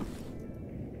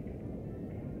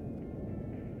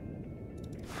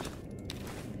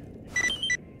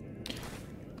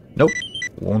 Nope,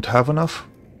 won't have enough.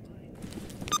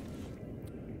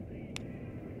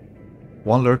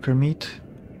 1 lurker meat.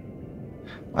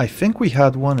 I think we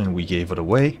had one and we gave it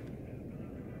away.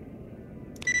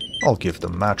 I'll give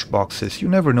them matchboxes. You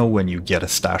never know when you get a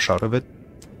stash out of it.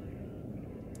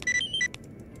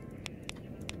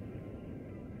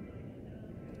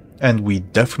 And we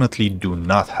definitely do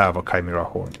not have a Chimera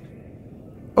Horn.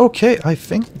 Okay, I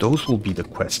think those will be the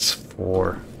quests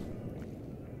for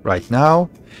right now.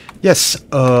 Yes,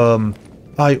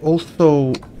 I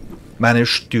also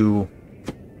managed to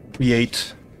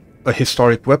create a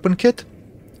historic weapon kit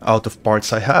out of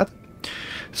parts I had.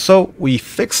 So we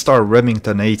fixed our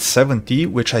Remington 870,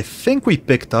 which I think we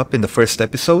picked up in the first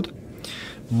episode.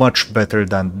 Much better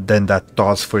than that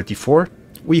TOS 34.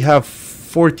 We have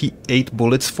 48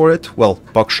 bullets for it, well,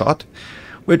 buckshot,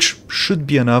 which should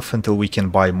be enough until we can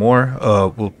buy more.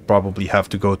 We'll probably have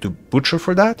to go to Butcher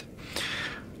for that.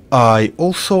 I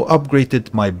also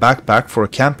upgraded my backpack for a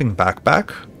camping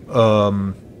backpack.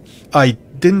 I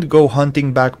didn't go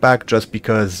hunting backpack just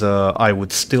because I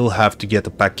would still have to get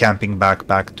a camping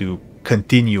backpack to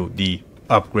continue the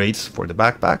upgrades for the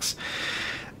backpacks.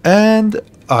 And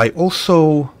I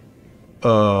also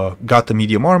got the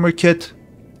medium armor kit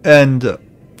and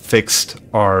fixed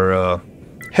our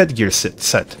headgear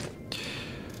set,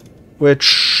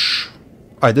 which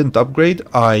I didn't upgrade.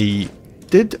 I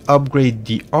did upgrade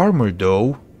the armor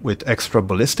though with extra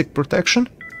ballistic protection.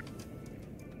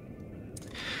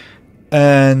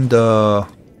 And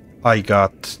I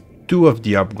got 2 of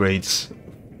the upgrades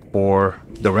for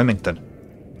the Remington.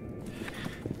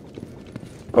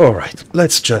 Alright,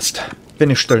 let's just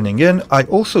finish turning in. I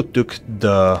also took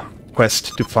the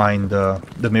quest to find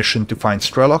the mission to find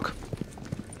Strelok.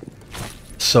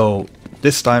 So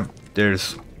this time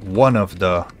there's one of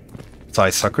the thigh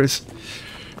suckers.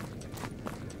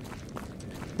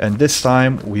 And this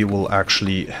time we will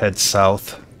actually head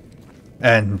south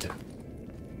and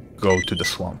go to the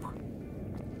swamp.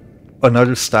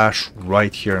 Another stash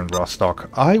right here in Rostock.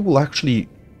 I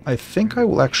think I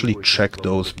will actually check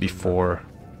those before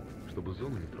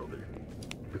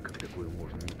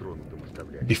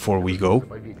we go.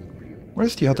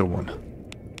 Where's the other one?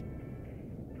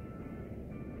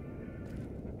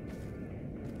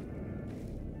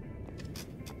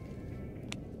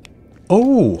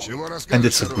 Oh, and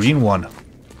it's a green one.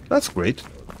 That's great.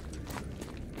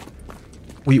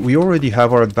 We already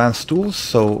have our advanced tools,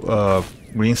 so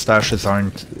green stashes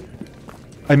aren't...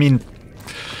 I mean,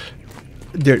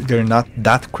 they're not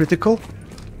that critical,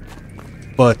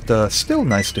 but still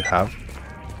nice to have.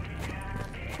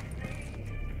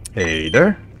 Hey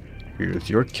there, here's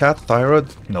your cat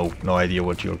thyroid. No idea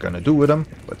what you're gonna do with them,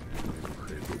 but...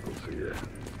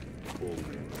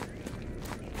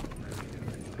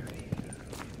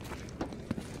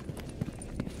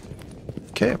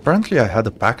 Okay, apparently I had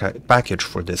a package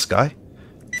for this guy.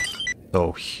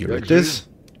 So here it is.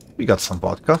 We got some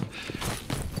vodka.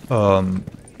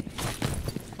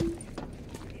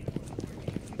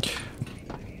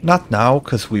 Not now,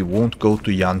 because we won't go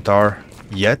to Yantar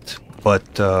yet,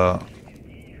 but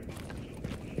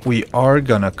we are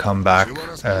gonna come back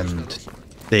and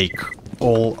take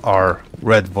all our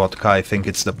red vodka, I think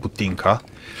it's the Putinka,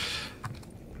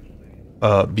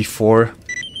 before,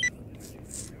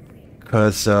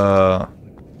 because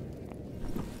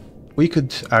we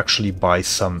could actually buy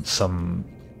some...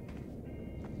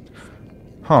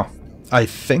 Huh. I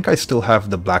think I still have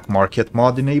the black market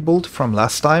mod enabled from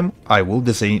last time. I will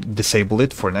disable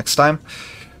it for next time.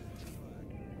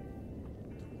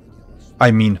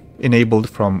 I mean, enabled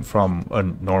from a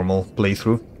normal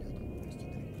playthrough.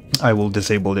 I will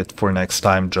disable it for next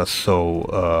time, just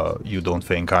so you don't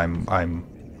think I'm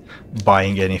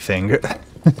buying anything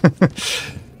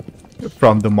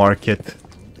from the market.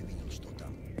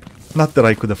 Not that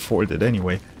I could afford it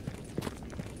anyway.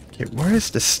 Okay, where is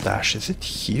the stash? Is it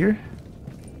here?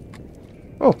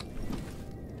 Oh.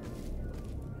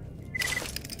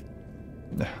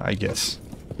 I guess.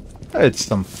 It's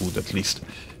some food at least.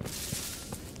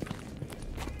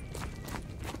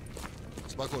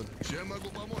 Чем могу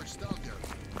помочь, сталкер?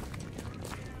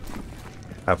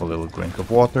 Have a little drink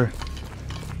of water.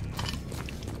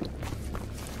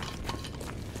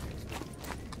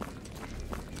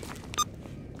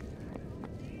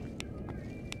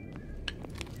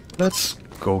 Let's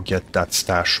go get that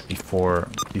stash before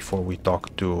we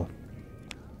talk to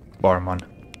Barman.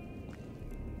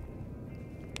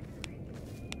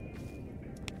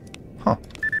 Huh.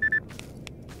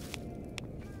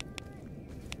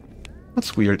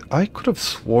 That's weird. I could have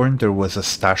sworn there was a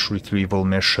stash retrieval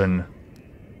mission.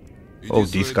 Oh,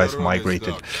 these guys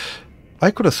migrated.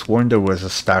 I could have sworn there was a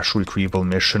stash retrieval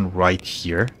mission right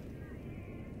here.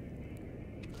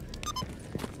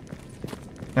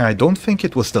 And I don't think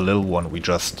it was the little one we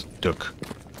just took.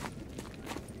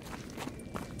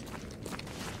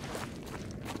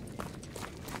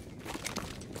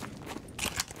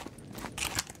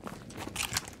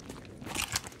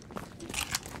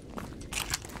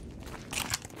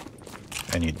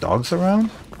 Any dogs around?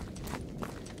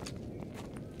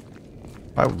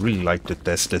 I would really like to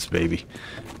test this baby.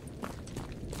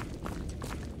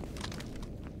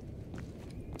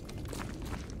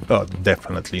 Oh,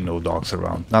 definitely no dogs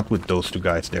around. Not with those two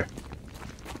guys there.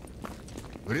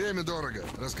 Время дорого.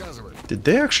 Рассказывай. Did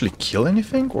they actually kill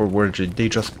anything, or were they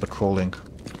just patrolling?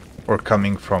 Or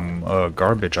coming from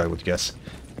garbage, I would guess.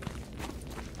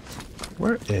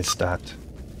 Where is that?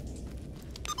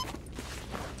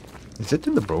 Is it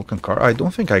in the broken car? I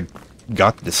don't think I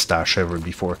got this stash ever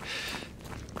before.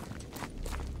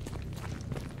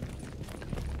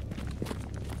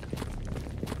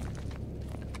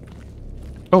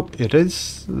 Oh, it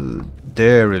is.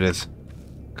 There it is.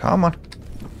 Come on.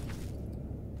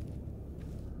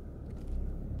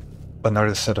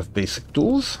 Another set of basic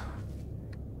tools.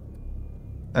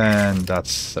 And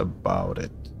that's about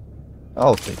it.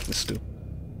 I'll take this too.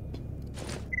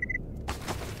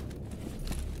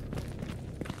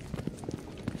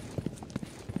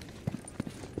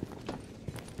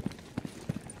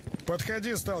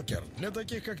 Подходи, сталкер. Для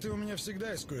таких, как ты, у меня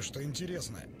всегда есть кое-что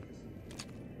интересное.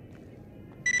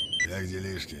 Как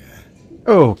делишки?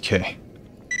 Okay.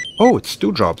 Oh, it's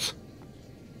 2 jobs.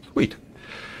 Sweet.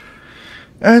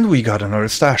 And we got another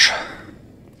stash.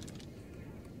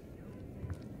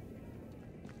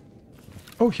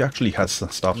 Oh, he actually has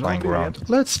some stuff lying around.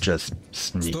 Let's just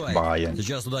sneak by and...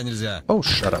 Сейчас туда нельзя. Oh,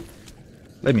 shut up.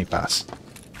 Let me pass.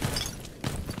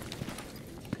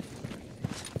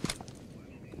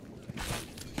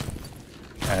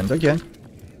 And again.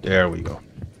 There we go.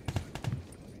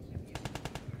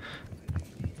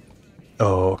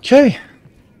 Okay.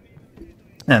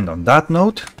 And on that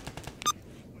note,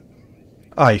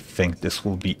 I think this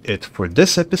will be it for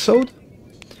this episode.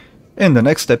 In the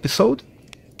next episode,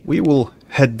 we will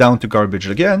head down to garbage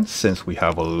again, since we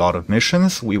have a lot of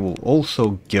missions. We will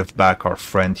also give back our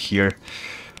friend here.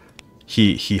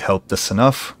 He helped us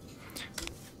enough.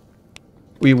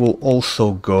 We will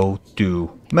also go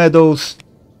to Meadows,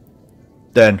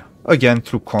 then again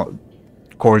through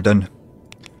Cordon,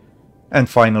 and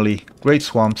finally Great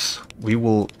Swamps. We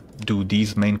will do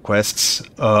these main quests.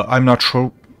 I'm not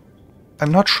sure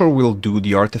we'll do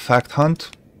the artifact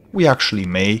hunt. We actually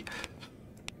may.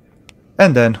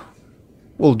 And then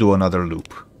we'll do another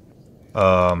loop.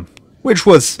 Which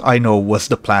was, I know, was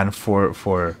the plan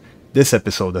for this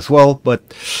episode as well, but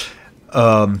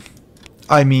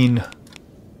I mean,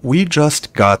 we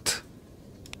just got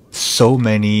so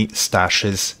many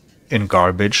stashes in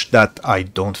garbage that I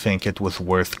don't think it was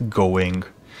worth going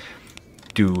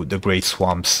to the Great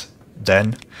Swamps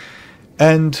then.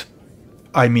 And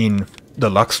I mean, the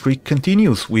luck streak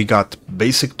continues. We got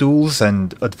basic tools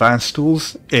and advanced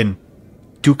tools in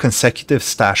 2 consecutive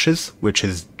stashes, which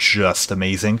is just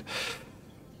amazing.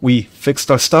 We fixed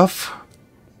our stuff,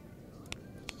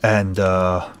 and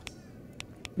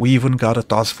we even got a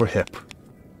toss for hip.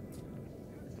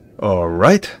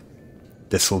 Alright,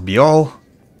 this will be all,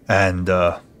 and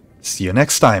see you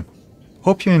next time.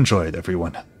 Hope you enjoyed,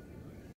 everyone.